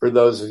for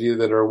those of you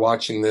that are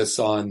watching this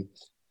on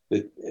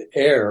the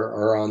air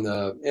or on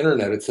the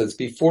internet. It says,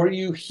 before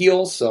you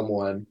heal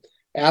someone,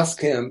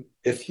 ask him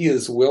if he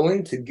is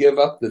willing to give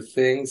up the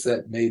things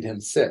that made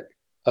him sick.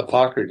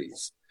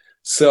 Hippocrates.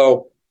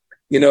 So,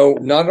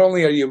 not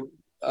only are you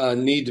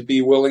need to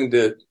be willing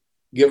to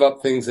give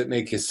up things that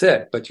make you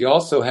sick, but you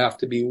also have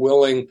to be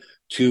willing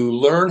to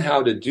learn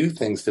how to do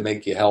things to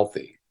make you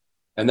healthy.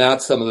 And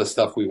that's some of the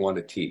stuff we want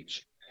to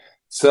teach.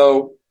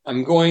 So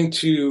I'm going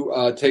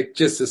to take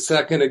just a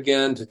second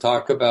again to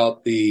talk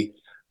about the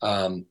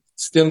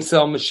stem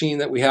cell machine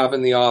that we have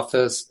in the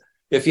office.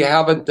 If you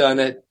haven't done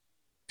it,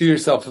 do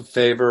yourself a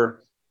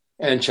favor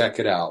and check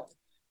it out.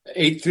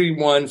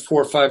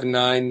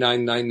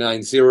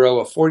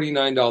 831-459-9990. A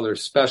 $49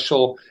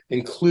 special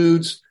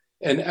includes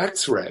an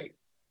x-ray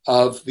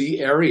of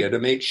the area to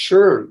make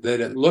sure that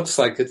it looks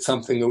like it's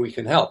something that we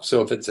can help.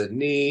 So if it's a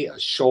knee, a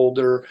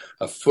shoulder,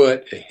 a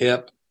foot, a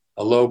hip,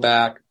 a low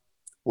back,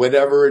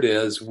 whatever it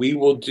is, we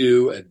will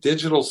do a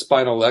digital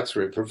spinal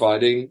x-ray,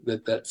 providing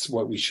that that's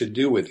what we should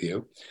do with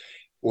you.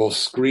 We'll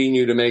screen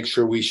you to make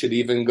sure we should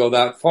even go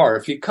that far.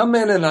 If you come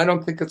in and I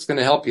don't think it's going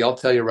to help you, I'll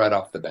tell you right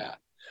off the bat.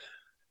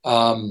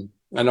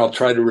 And I'll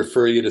try to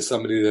refer you to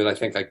somebody that I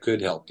think I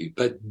could help you.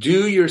 But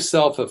do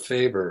yourself a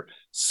favor.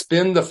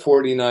 Spend the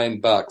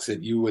 $49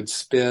 that you would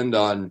spend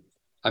on,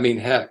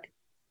 heck,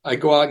 I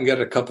go out and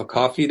get a cup of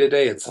coffee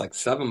today. It's like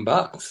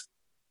 $7.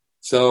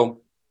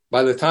 So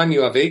by the time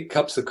you have 8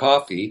 cups of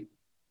coffee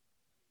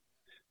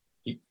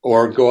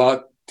or go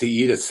out to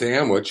eat a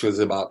sandwich, was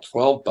about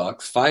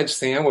 $12, 5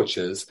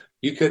 sandwiches,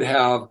 you could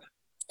have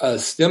a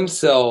stem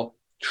cell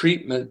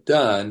treatment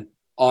done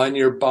on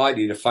your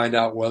body to find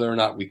out whether or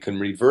not we can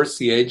reverse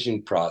the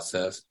aging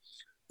process,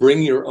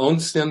 bring your own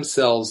stem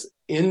cells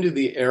into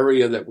the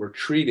area that we're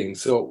treating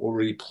so it will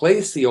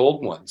replace the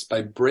old ones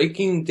by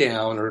breaking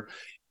down or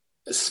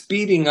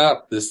speeding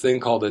up this thing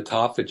called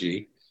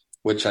autophagy,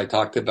 which I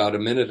talked about a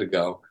minute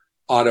ago,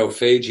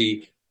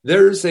 autophagy.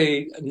 There's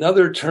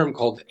another term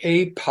called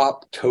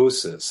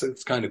apoptosis.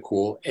 It's kind of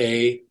cool.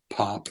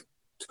 Apoptosis,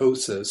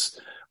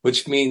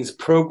 which means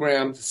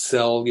programmed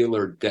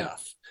cellular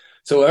death.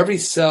 So every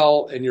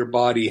cell in your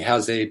body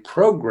has a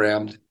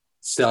programmed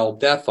cell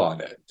death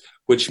on it,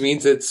 which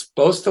means it's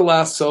supposed to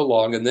last so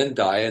long and then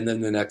die, and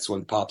then the next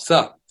one pops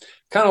up.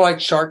 Kind of like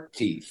shark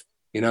teeth.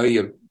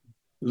 You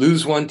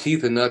lose one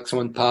tooth and the next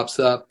one pops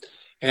up.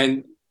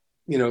 And,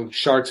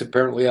 sharks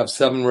apparently have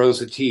 7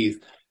 rows of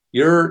teeth.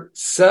 Your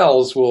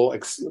cells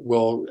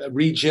will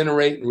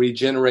regenerate and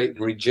regenerate and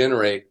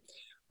regenerate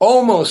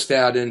almost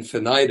ad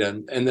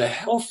infinitum. And the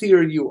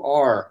healthier you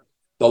are,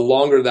 the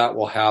longer that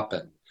will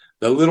happen.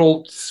 The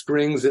little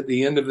strings at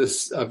the end of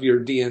your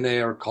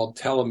DNA are called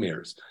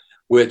telomeres,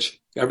 which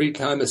every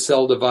time a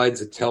cell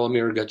divides, a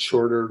telomere gets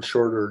shorter and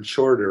shorter and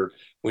shorter.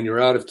 When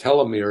you're out of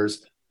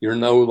telomeres, you're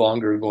no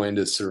longer going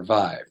to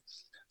survive.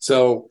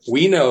 So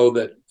we know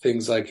that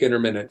things like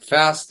intermittent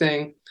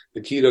fasting,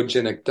 the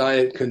ketogenic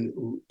diet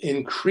can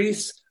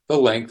increase the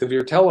length of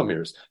your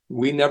telomeres.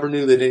 We never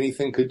knew that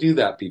anything could do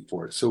that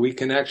before. So we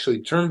can actually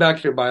turn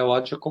back your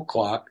biological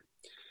clock.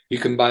 You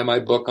can buy my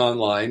book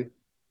online,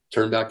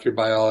 Turn Back Your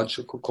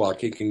Biological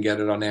Clock. You can get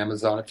it on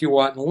Amazon if you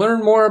want and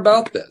learn more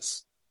about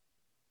this.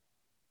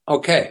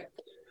 Okay,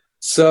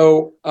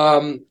 so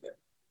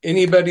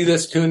anybody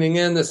that's tuning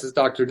in, this is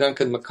Dr.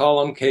 Duncan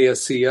McCollum,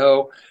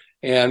 KSCO,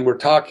 and we're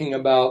talking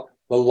about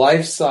the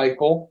life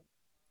cycle,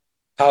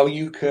 how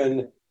you're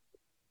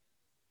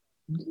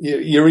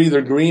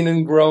either green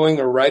and growing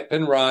or ripe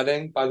and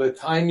rotting. By the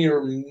time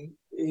you're,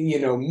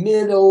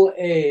 middle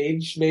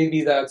age,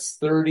 maybe that's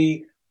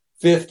 30,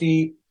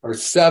 50, or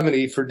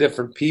 70 for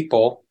different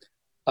people,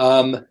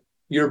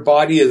 your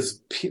body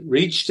has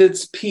reached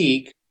its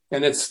peak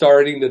and it's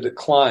starting to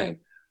decline.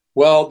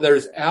 Well,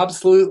 there's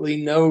absolutely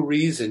no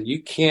reason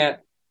you can't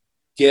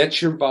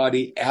get your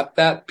body at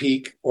that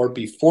peak or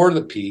before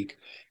the peak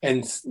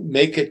and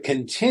make it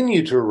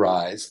continue to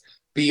rise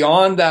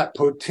beyond that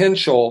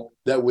potential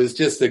that was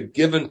just a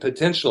given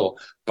potential.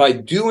 By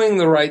doing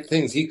the right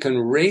things, you can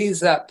raise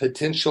that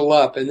potential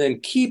up and then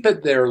keep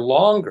it there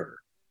longer.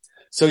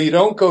 So you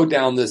don't go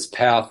down this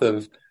path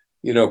of,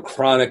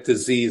 chronic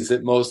disease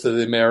that most of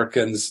the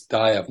Americans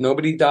die of.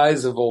 Nobody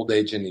dies of old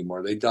age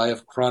anymore. They die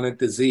of chronic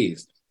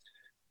disease.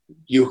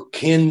 You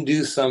can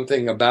do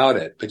something about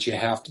it, but you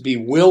have to be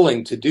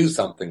willing to do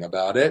something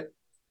about it.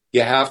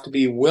 You have to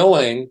be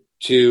willing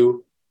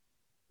to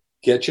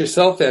get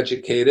yourself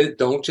educated.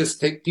 Don't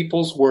just take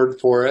people's word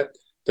for it.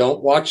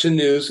 Don't watch the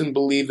news and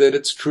believe that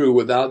it's true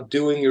without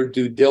doing your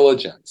due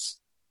diligence.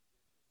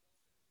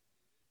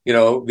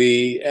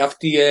 The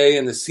FDA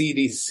and the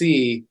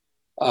CDC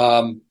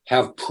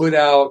have put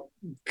out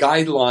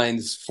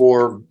guidelines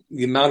for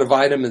the amount of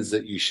vitamins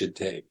that you should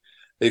take.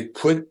 They've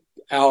put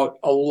out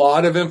a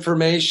lot of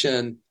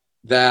information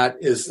that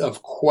is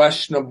of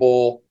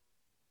questionable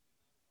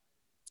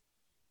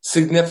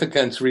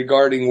significance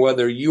regarding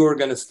whether you are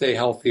going to stay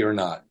healthy or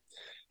not.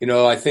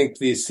 I think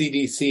the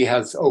CDC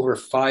has over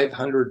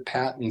 500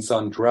 patents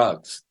on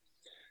drugs.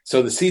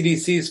 So the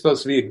CDC is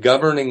supposed to be a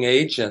governing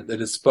agent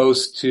that is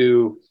supposed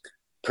to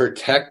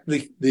protect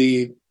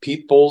the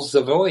peoples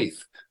of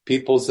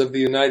the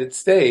United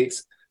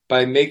States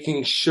by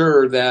making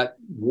sure that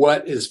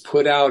what is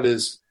put out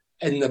is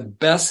in the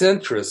best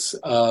interests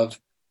of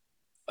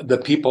the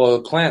people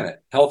of the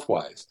planet,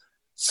 health-wise.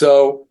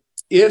 So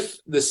if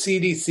the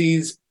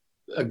CDC's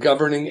a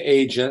governing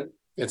agent,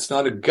 it's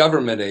not a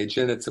government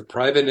agent, it's a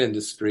private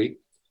industry,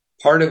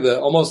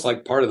 almost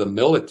like part of the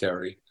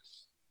military,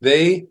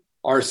 they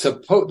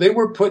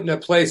were put in a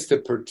place to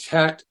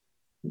protect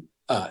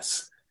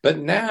us. But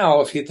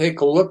now, if you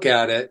take a look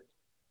at it,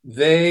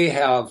 they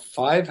have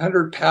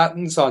 500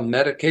 patents on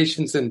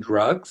medications and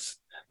drugs,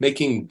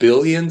 making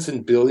billions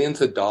and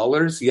billions of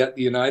dollars, yet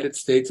the United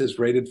States is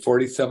rated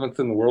 47th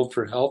in the world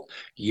for health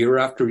year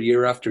after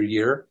year after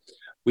year.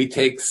 We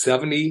take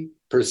 70%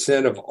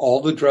 of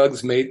all the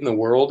drugs made in the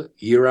world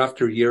year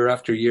after year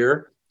after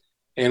year,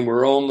 and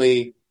we're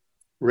only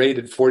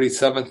rated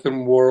 47th in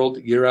the world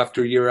year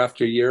after year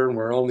after year, and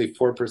we're only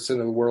 4% of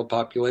the world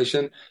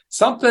population.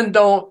 Something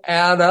don't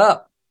add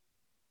up.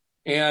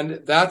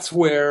 And that's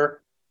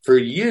where, for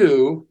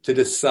you to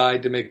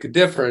decide to make a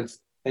difference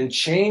and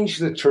change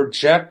the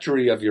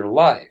trajectory of your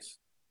life,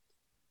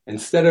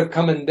 instead of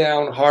coming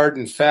down hard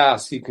and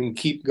fast, you can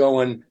keep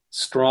going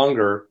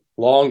stronger,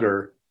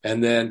 longer,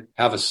 and then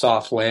have a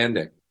soft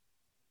landing.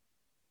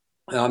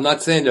 Now, I'm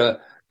not saying to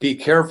be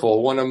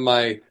careful. One of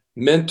my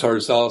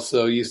mentors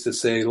also used to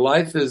say,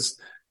 life is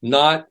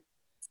not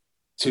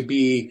to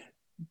be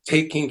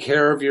taking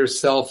care of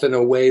yourself in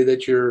a way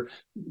that you're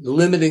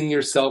limiting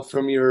yourself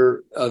from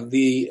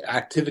the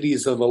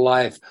activities of the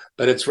life,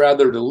 but it's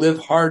rather to live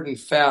hard and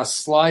fast,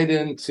 slide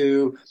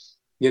into,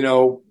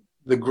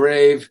 the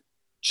grave,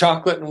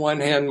 chocolate in one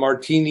hand,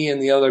 martini in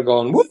the other,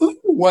 going, woo,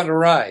 what a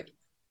ride.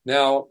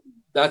 Now,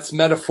 that's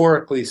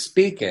metaphorically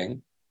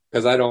speaking,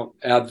 because I don't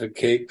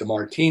advocate the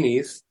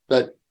martinis,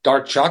 but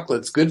dark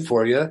chocolate's good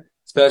for you,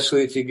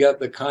 especially if you get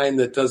the kind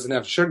that doesn't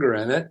have sugar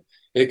in it.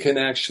 It can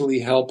actually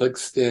help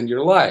extend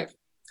your life.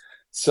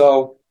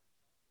 So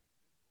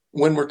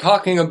when we're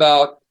talking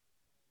about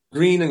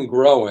green and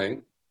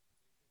growing,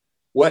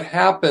 what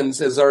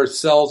happens is our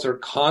cells are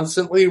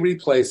constantly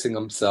replacing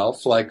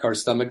themselves, like our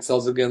stomach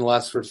cells again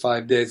last for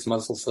 5 days,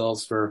 muscle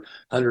cells for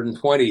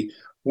 120.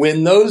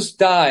 When those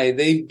die,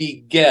 they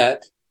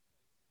beget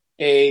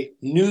a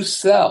new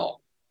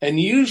cell. And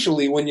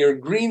usually when you're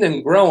green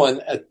and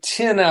growing, a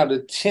 10 out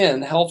of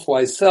 10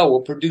 health-wise cell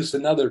will produce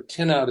another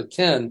 10 out of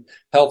 10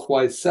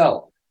 health-wise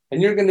cell.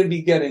 And you're going to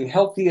be getting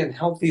healthy and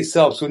healthy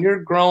cells. When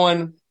you're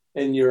growing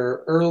in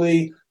your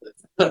early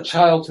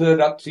childhood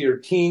up to your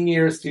teen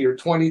years, to your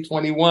 20,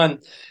 21,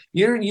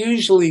 you're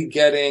usually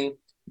getting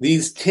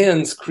these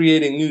 10s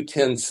creating new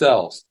 10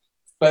 cells.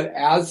 But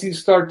as you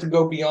start to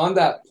go beyond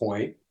that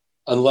point,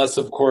 unless,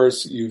 of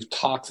course, you've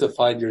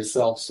toxified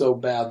yourself so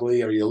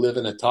badly or you live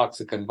in a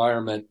toxic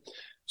environment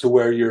to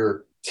where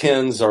your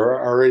 10s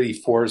are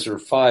already 4s or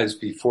 5s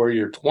before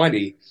you're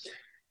 20,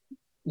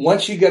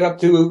 once you get up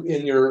to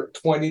in your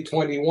 20,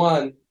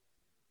 21,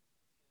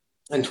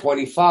 and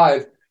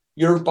 25,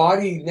 your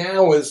body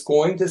now is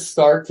going to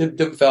start to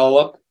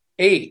develop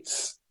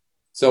 8s.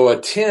 So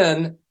a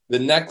 10, the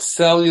next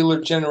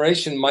cellular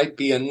generation might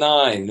be a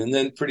 9, and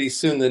then pretty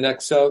soon the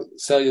next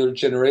cellular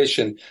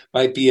generation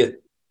might be a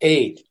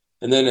 8,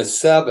 and then a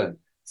 7.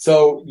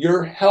 So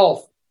your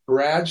health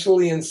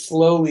gradually and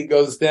slowly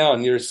goes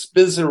down. Your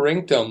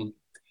spizorinctum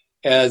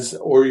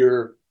or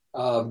your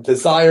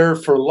desire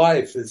for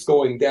life is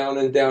going down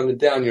and down and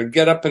down. Your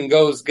get up and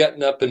goes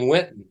getting up and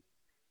winning.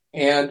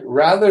 And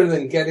rather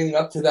than getting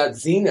up to that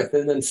zenith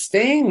and then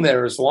staying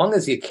there as long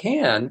as you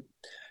can,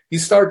 you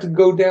start to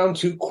go down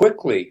too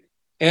quickly.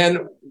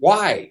 And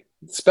why?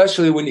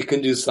 Especially when you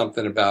can do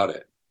something about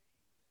it.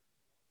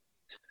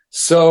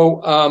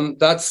 So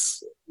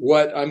that's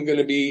what I'm going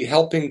to be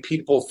helping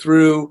people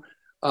through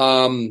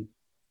in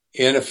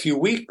a few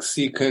weeks.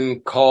 You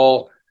can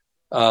call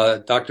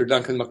Dr.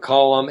 Duncan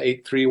McCollum,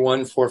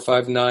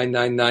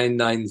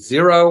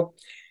 831-459-9990.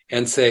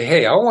 And say,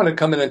 hey, I want to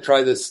come in and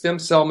try this stem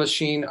cell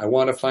machine. I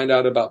want to find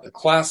out about the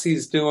class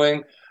he's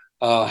doing.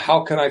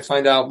 How can I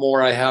find out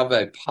more? I have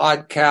a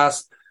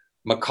podcast,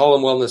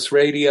 McCollum Wellness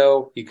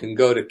Radio. You can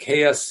go to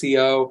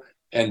KSCO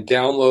and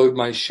download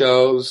my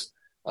shows.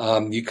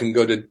 You can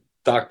go to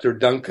Dr.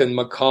 Duncan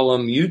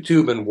McCollum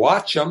YouTube and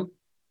watch them,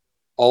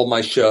 all my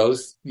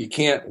shows. You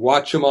can't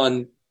watch them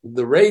on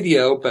the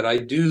radio, but I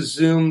do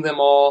Zoom them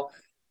all.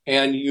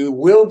 And you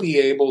will be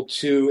able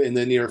to, in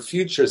the near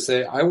future,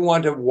 say, I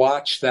want to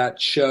watch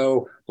that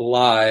show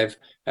live.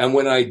 And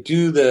when I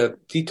do the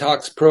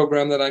detox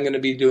program that I'm going to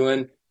be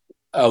doing,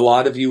 a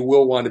lot of you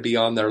will want to be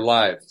on there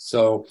live.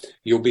 So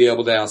you'll be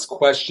able to ask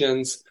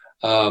questions.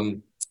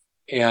 And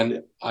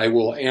I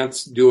will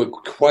do a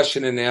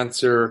question and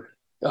answer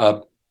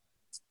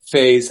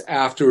phase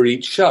after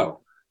each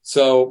show.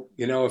 So,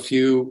 if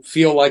you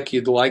feel like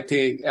you'd like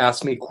to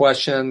ask me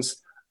questions,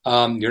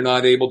 you're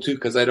not able to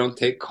because I don't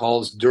take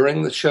calls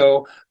during the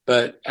show,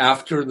 but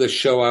after the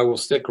show, I will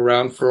stick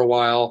around for a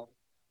while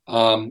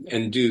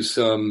and do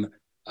some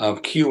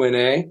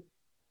Q&A.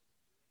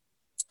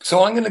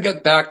 So I'm going to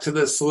get back to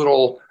this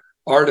little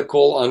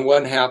article on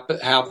what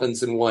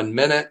happens in 1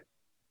 minute.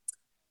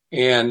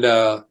 And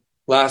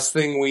last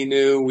thing we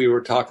knew, we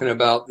were talking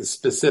about the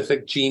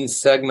specific gene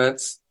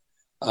segments.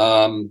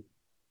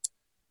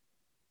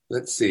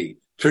 Let's see.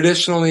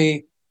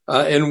 Traditionally,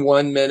 in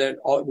 1 minute,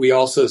 we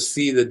also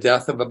see the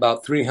death of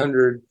about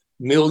 300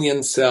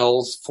 million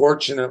cells.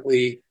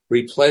 Fortunately,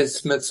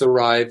 replacements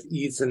arrive,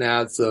 eats and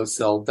adds, those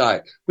cells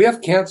die. We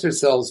have cancer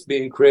cells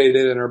being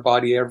created in our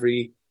body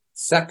every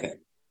second.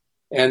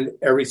 And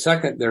every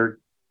second, they're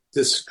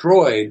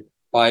destroyed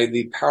by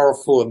the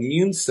powerful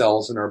immune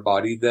cells in our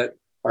body that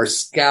are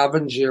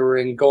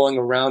scavenging, going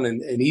around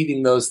and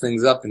eating those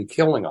things up and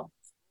killing them.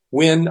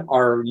 When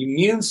our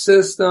immune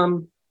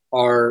system,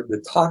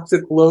 the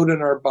toxic load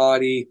in our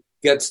body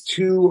gets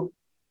too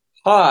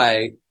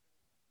high,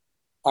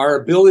 our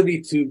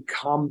ability to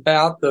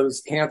combat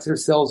those cancer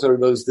cells or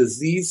those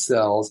disease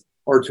cells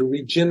or to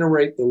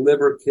regenerate the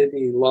liver,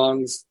 kidney,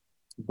 lungs,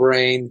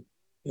 brain,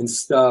 and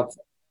stuff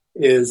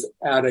is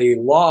at a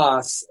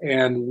loss,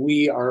 and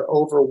we are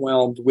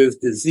overwhelmed with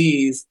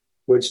disease,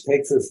 which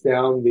takes us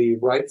down the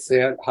right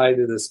side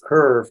of this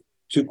curve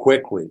too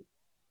quickly.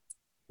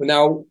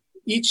 Now,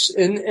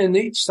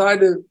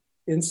 inside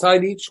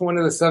each one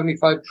of the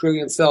 75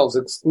 trillion cells,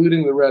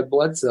 excluding the red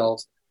blood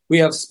cells, we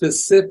have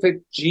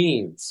specific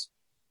genes.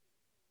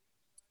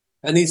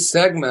 And these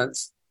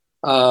segments,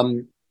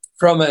 from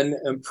an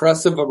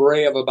impressive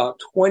array of about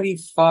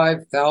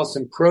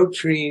 25,000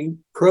 protein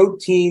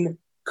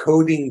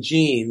coding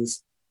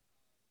genes,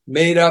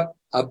 made up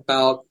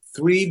about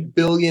 3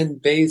 billion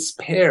base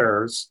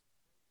pairs,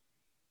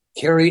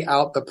 carry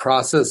out the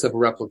process of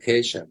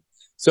replication.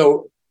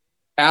 So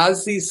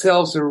as these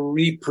cells are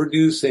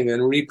reproducing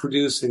and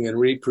reproducing and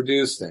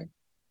reproducing,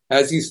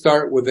 as you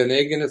start with an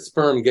egg and a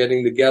sperm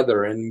getting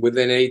together, and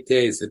within 8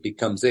 days it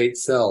becomes 8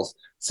 cells.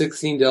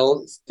 16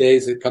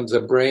 days, it comes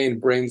a brain,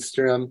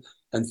 brainstem,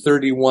 and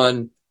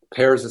 31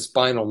 pairs of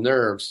spinal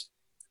nerves.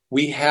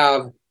 We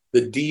have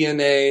the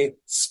DNA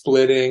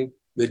splitting,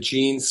 the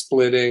gene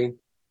splitting,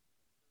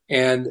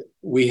 and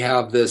we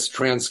have this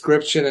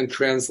transcription and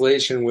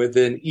translation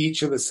within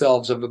each of the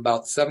cells of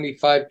about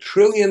 75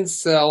 trillion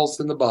cells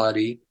in the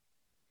body.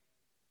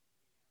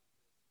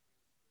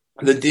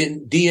 The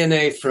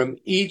DNA from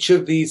each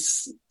of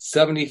these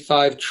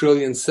 75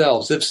 trillion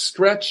cells, if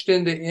stretched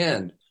end to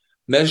end,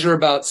 measure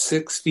about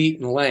 6 feet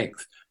in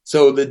length.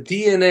 So the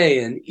DNA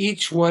in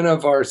each one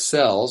of our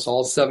cells,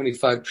 all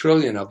 75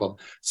 trillion of them,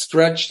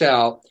 stretched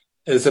out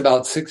is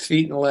about 6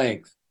 feet in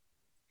length.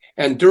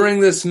 And during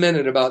this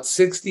minute, about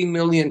 60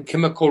 million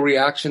chemical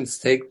reactions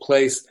take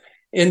place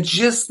in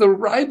just the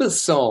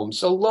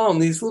ribosomes alone,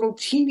 these little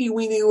teeny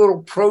weeny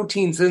little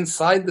proteins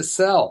inside the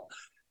cell,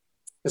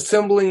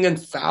 assembling in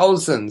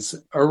thousands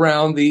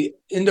around the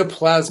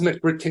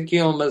endoplasmic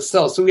reticulum of the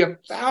cell. So we have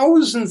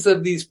thousands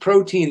of these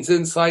proteins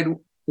inside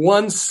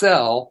one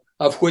cell,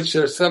 of which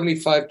there are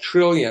 75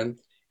 trillion.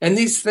 And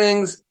these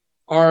things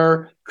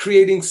are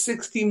creating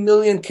 60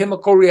 million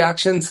chemical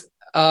reactions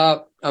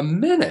a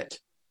minute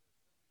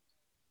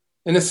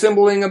and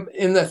assembling them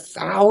in the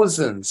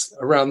thousands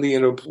around the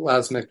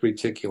endoplasmic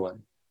reticulum.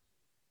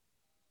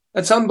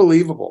 That's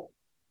unbelievable.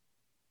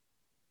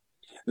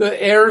 The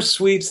air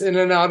sweeps in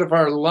and out of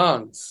our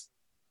lungs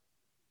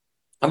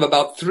of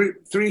about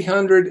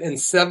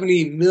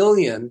 370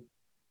 million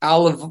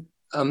alveoli,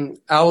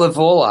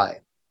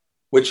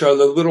 which are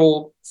the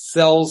little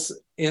cells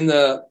in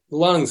the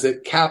lungs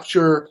that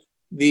capture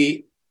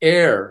the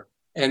air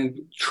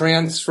and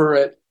transfer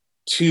it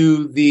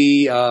to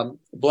the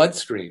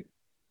bloodstream.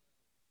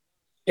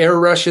 Air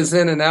rushes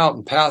in and out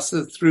and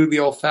passes through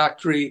the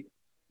olfactory,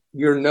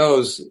 your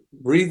nose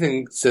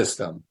breathing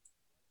system,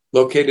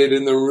 located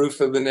in the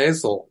roof of the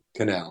nasal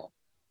canal.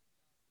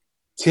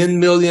 10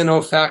 million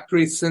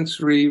olfactory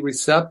sensory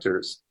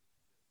receptors.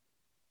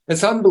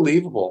 It's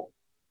unbelievable.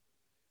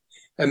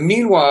 And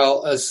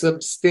meanwhile, a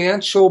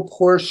substantial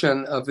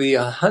portion of the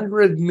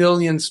 100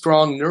 million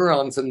strong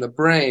neurons in the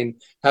brain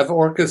have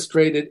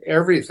orchestrated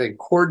everything,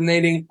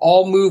 coordinating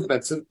all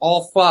movements and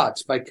all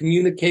thoughts by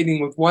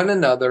communicating with one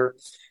another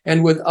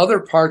and with other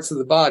parts of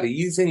the body,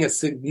 using a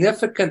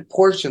significant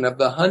portion of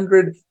the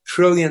 100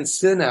 trillion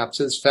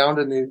synapses found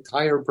in the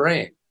entire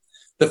brain.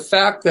 The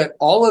fact that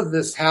all of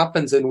this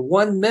happens in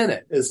 1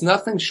 minute is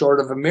nothing short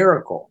of a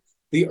miracle.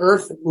 The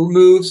earth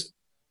moves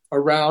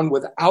around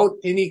without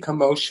any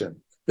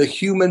commotion. The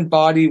human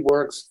body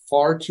works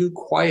far too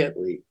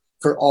quietly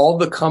for all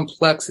the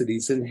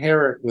complexities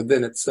inherent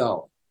within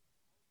itself.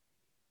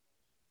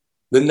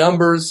 The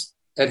numbers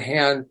at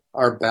hand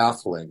are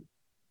baffling.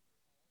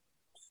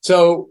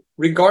 So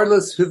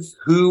regardless of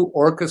who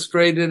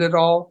orchestrated it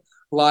all,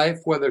 life,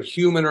 whether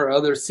human or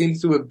other,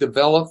 seems to have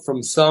developed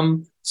from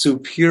some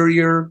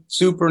superior,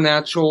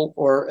 supernatural,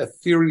 or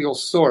ethereal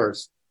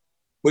source,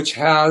 which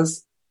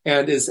has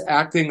and is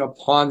acting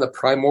upon the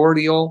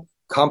primordial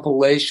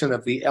compilation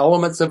of the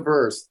elements of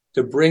earth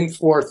to bring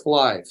forth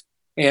life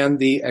and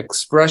the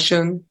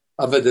expression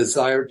of a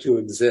desire to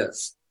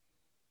exist.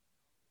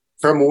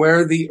 From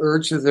where the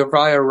urge to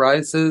survive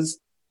arises,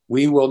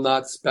 we will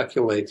not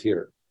speculate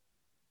here.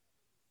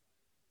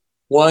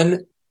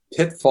 One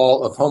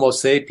pitfall of Homo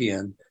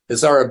sapien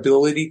is our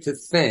ability to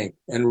think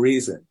and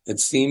reason. It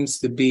seems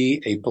to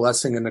be a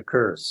blessing and a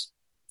curse.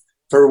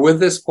 For with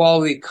this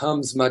quality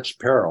comes much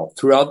peril.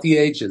 Throughout the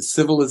ages,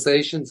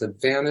 civilizations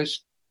have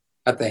vanished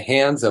at the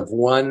hands of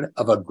one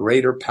of a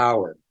greater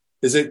power.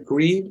 Is it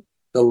greed,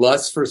 the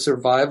lust for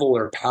survival,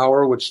 or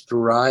power which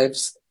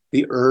drives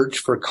the urge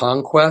for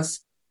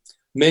conquest?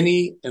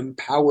 Many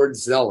empowered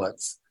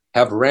zealots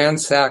have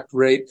ransacked,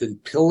 raped,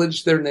 and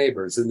pillaged their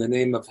neighbors in the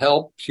name of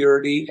health,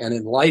 purity, and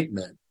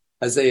enlightenment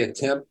as they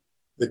attempt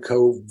the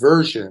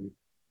conversion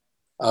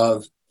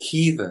of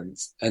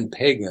heathens and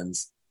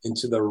pagans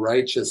into the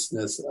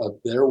righteousness of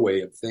their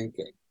way of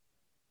thinking.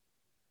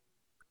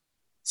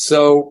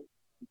 So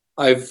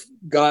I've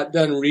got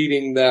done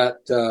reading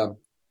that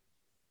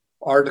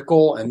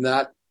article, and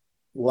that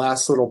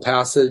last little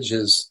passage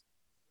is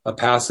a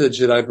passage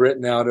that I've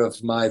written out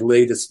of my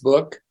latest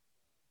book,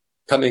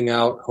 coming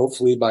out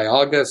hopefully by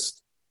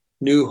August.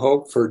 New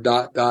Hope for ...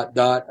 I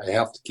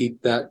have to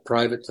keep that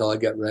private till I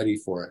get ready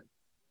for it.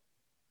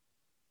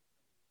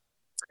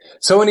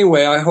 So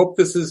anyway, I hope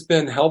this has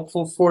been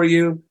helpful for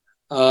you.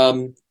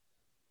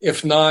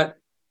 If not,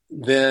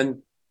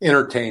 then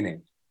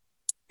entertaining.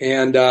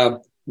 And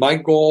my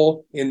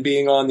goal in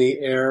being on the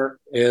air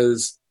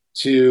is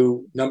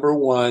to, number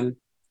one,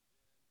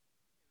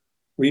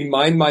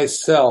 remind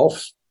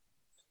myself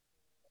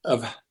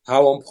of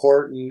how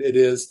important it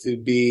is to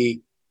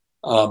be,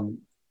 to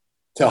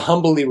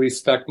humbly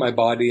respect my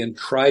body and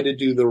try to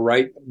do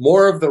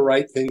more of the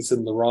right things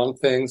than the wrong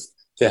things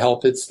to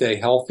help it stay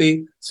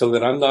healthy so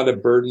that I'm not a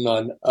burden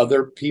on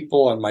other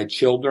people, on my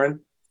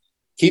children.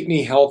 Keep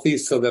me healthy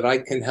so that I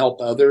can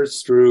help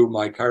others through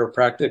my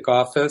chiropractic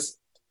office,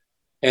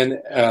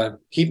 and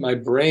keep my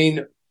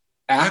brain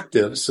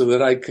active so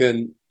that I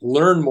can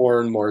learn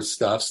more and more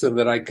stuff so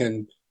that I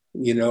can,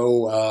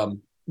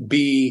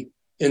 be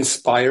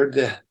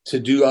inspired to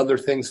do other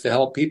things to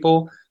help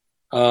people.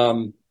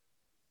 And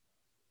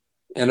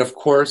of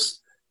course,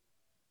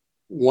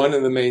 one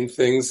of the main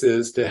things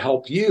is to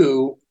help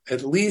you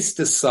at least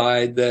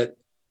decide that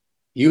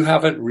you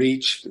haven't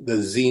reached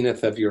the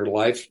zenith of your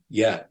life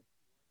yet.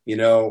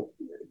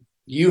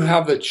 You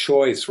have a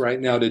choice right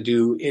now to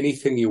do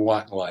anything you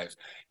want in life.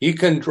 You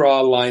can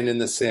draw a line in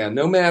the sand.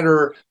 No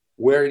matter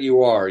where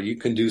you are, you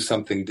can do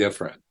something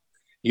different.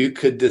 You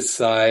could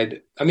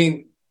decide,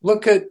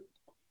 look at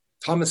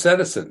Thomas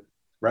Edison,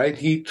 right?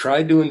 He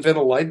tried to invent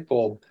a light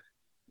bulb.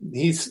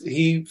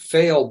 He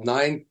failed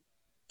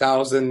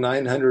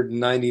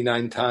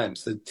 9,999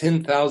 times. The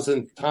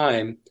 10,000th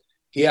time,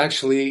 he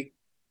actually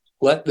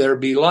let there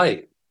be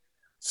light.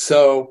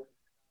 So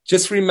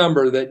just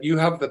remember that you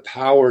have the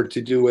power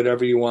to do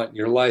whatever you want in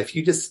your life.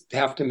 You just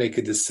have to make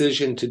a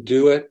decision to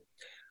do it.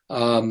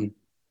 And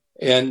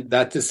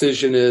that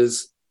decision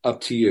is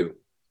up to you.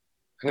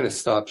 I'm going to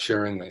stop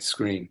sharing my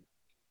screen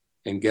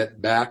and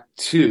get back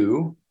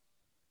to,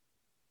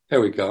 there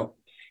we go.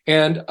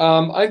 And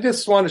I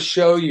just want to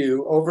show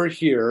you over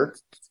here,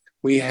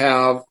 we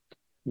have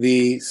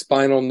the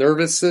spinal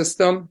nervous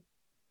system.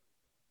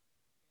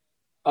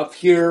 Up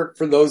here,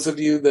 for those of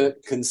you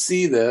that can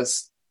see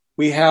this,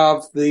 we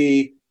have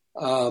the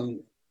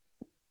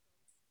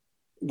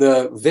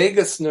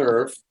vagus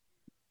nerve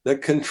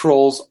that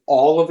controls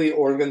all of the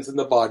organs in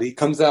the body,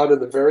 comes out of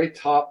the very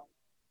top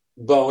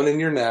bone in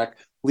your neck,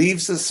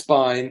 leaves the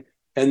spine,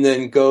 and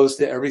then goes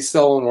to every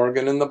cell and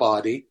organ in the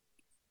body.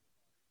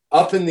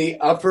 Up in the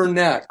upper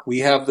neck, we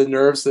have the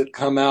nerves that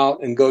come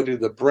out and go to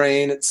the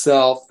brain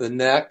itself, the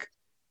neck,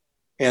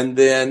 and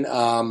then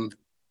I'm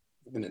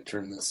going to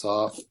turn this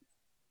off.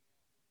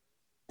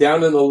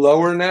 Down in the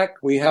lower neck,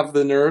 we have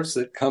the nerves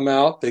that come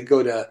out. They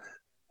go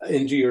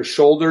into your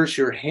shoulders,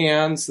 your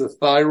hands, the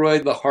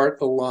thyroid, the heart,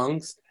 the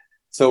lungs.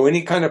 So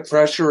any kind of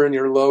pressure in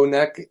your low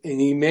neck,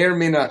 and you may or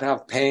may not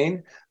have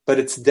pain, but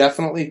it's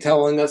definitely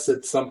telling us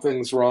that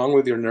something's wrong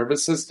with your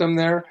nervous system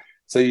there.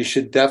 So you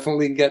should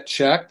definitely get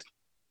checked.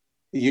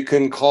 You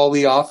can call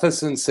the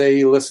office and say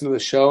you listen to the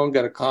show and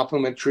get a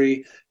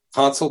complimentary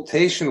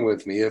consultation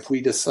with me. If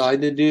we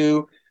decide to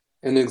do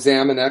and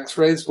examine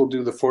x-rays, we'll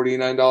do the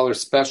 $49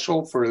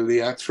 special for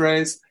the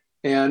x-rays,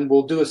 and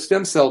we'll do a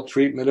stem cell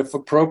treatment if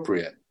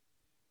appropriate.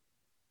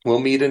 We'll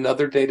meet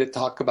another day to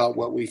talk about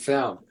what we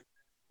found.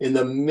 In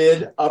the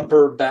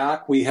mid-upper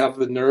back, we have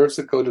the nerves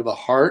that go to the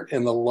heart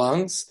and the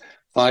lungs,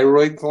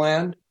 thyroid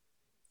gland.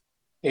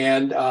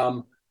 And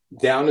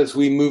down as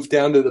we move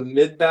down to the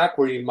mid-back,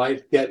 where you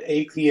might get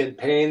achy and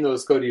pain,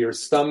 those go to your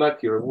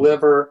stomach, your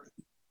liver,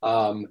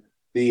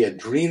 the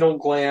adrenal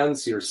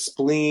glands, your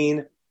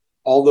spleen,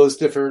 all those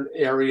different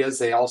areas.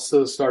 They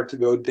also start to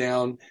go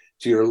down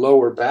to your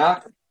lower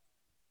back.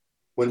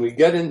 When we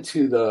get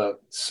into the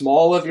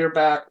small of your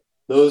back,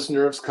 those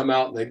nerves come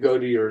out and they go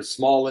to your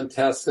small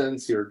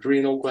intestines, your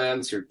adrenal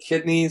glands, your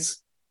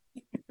kidneys.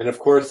 And of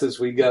course, as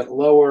we get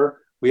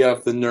lower, we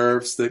have the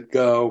nerves that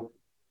go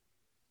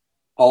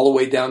all the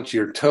way down to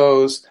your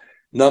toes,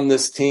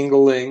 numbness,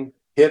 tingling,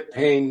 hip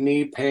pain,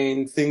 knee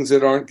pain, things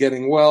that aren't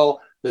getting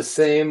well. The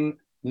same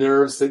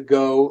nerves that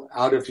go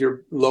out of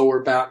your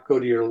lower back go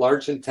to your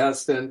large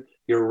intestine,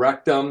 your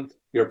rectum,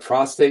 your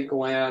prostate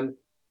gland.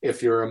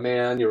 If you're a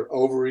man, your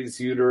ovaries,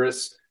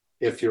 uterus.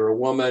 If you're a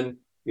woman,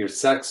 your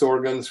sex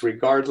organs,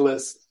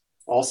 regardless.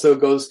 Also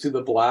goes to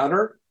the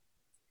bladder.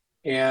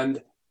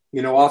 And,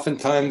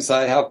 oftentimes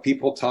I have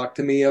people talk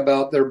to me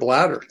about their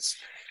bladders.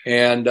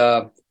 And,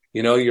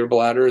 your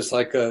bladder is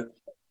like a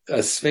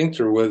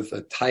sphincter with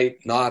a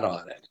tight knot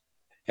on it.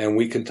 And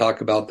we can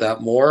talk about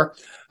that more.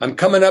 I'm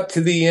coming up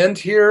to the end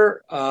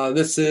here.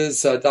 This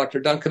is Dr.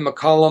 Duncan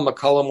McCollum,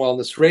 McCollum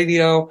Wellness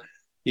Radio.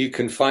 You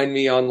can find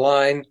me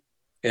online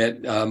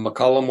at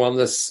McCollum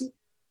Wellness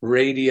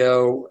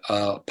Radio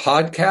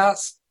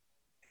podcast.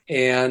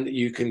 And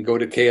you can go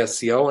to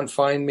KSCO and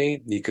find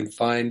me. You can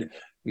find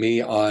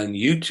me on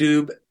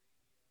YouTube,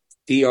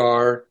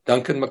 DR,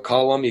 Duncan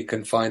McCollum. You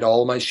can find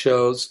all of my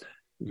shows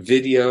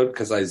videoed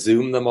because I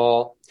Zoom them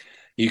all.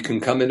 You can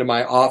come into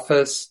my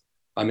office.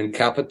 I'm in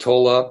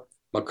Capitola,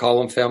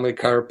 McCollum Family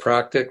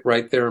Chiropractic,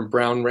 right there in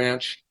Brown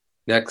Ranch,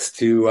 next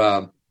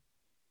to,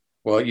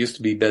 it used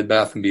to be Bed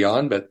Bath &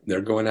 Beyond, but they're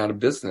going out of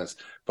business.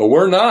 But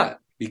we're not,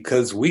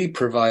 because we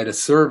provide a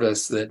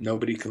service that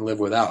nobody can live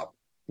without,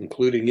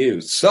 including you.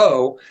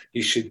 So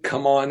you should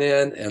come on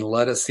in and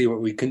let us see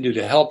what we can do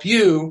to help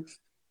you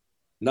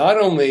not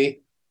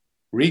only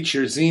reach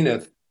your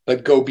zenith,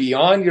 but go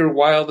beyond your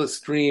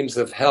wildest dreams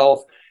of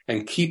health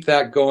and keep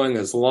that going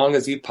as long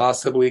as you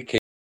possibly can.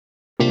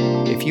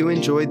 If you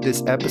enjoyed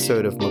this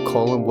episode of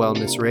McCollum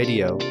Wellness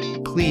Radio,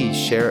 please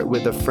share it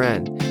with a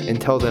friend and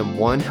tell them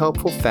one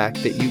helpful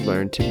fact that you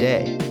learned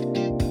today.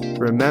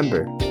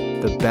 Remember,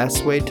 the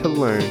best way to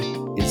learn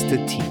is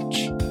to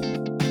teach.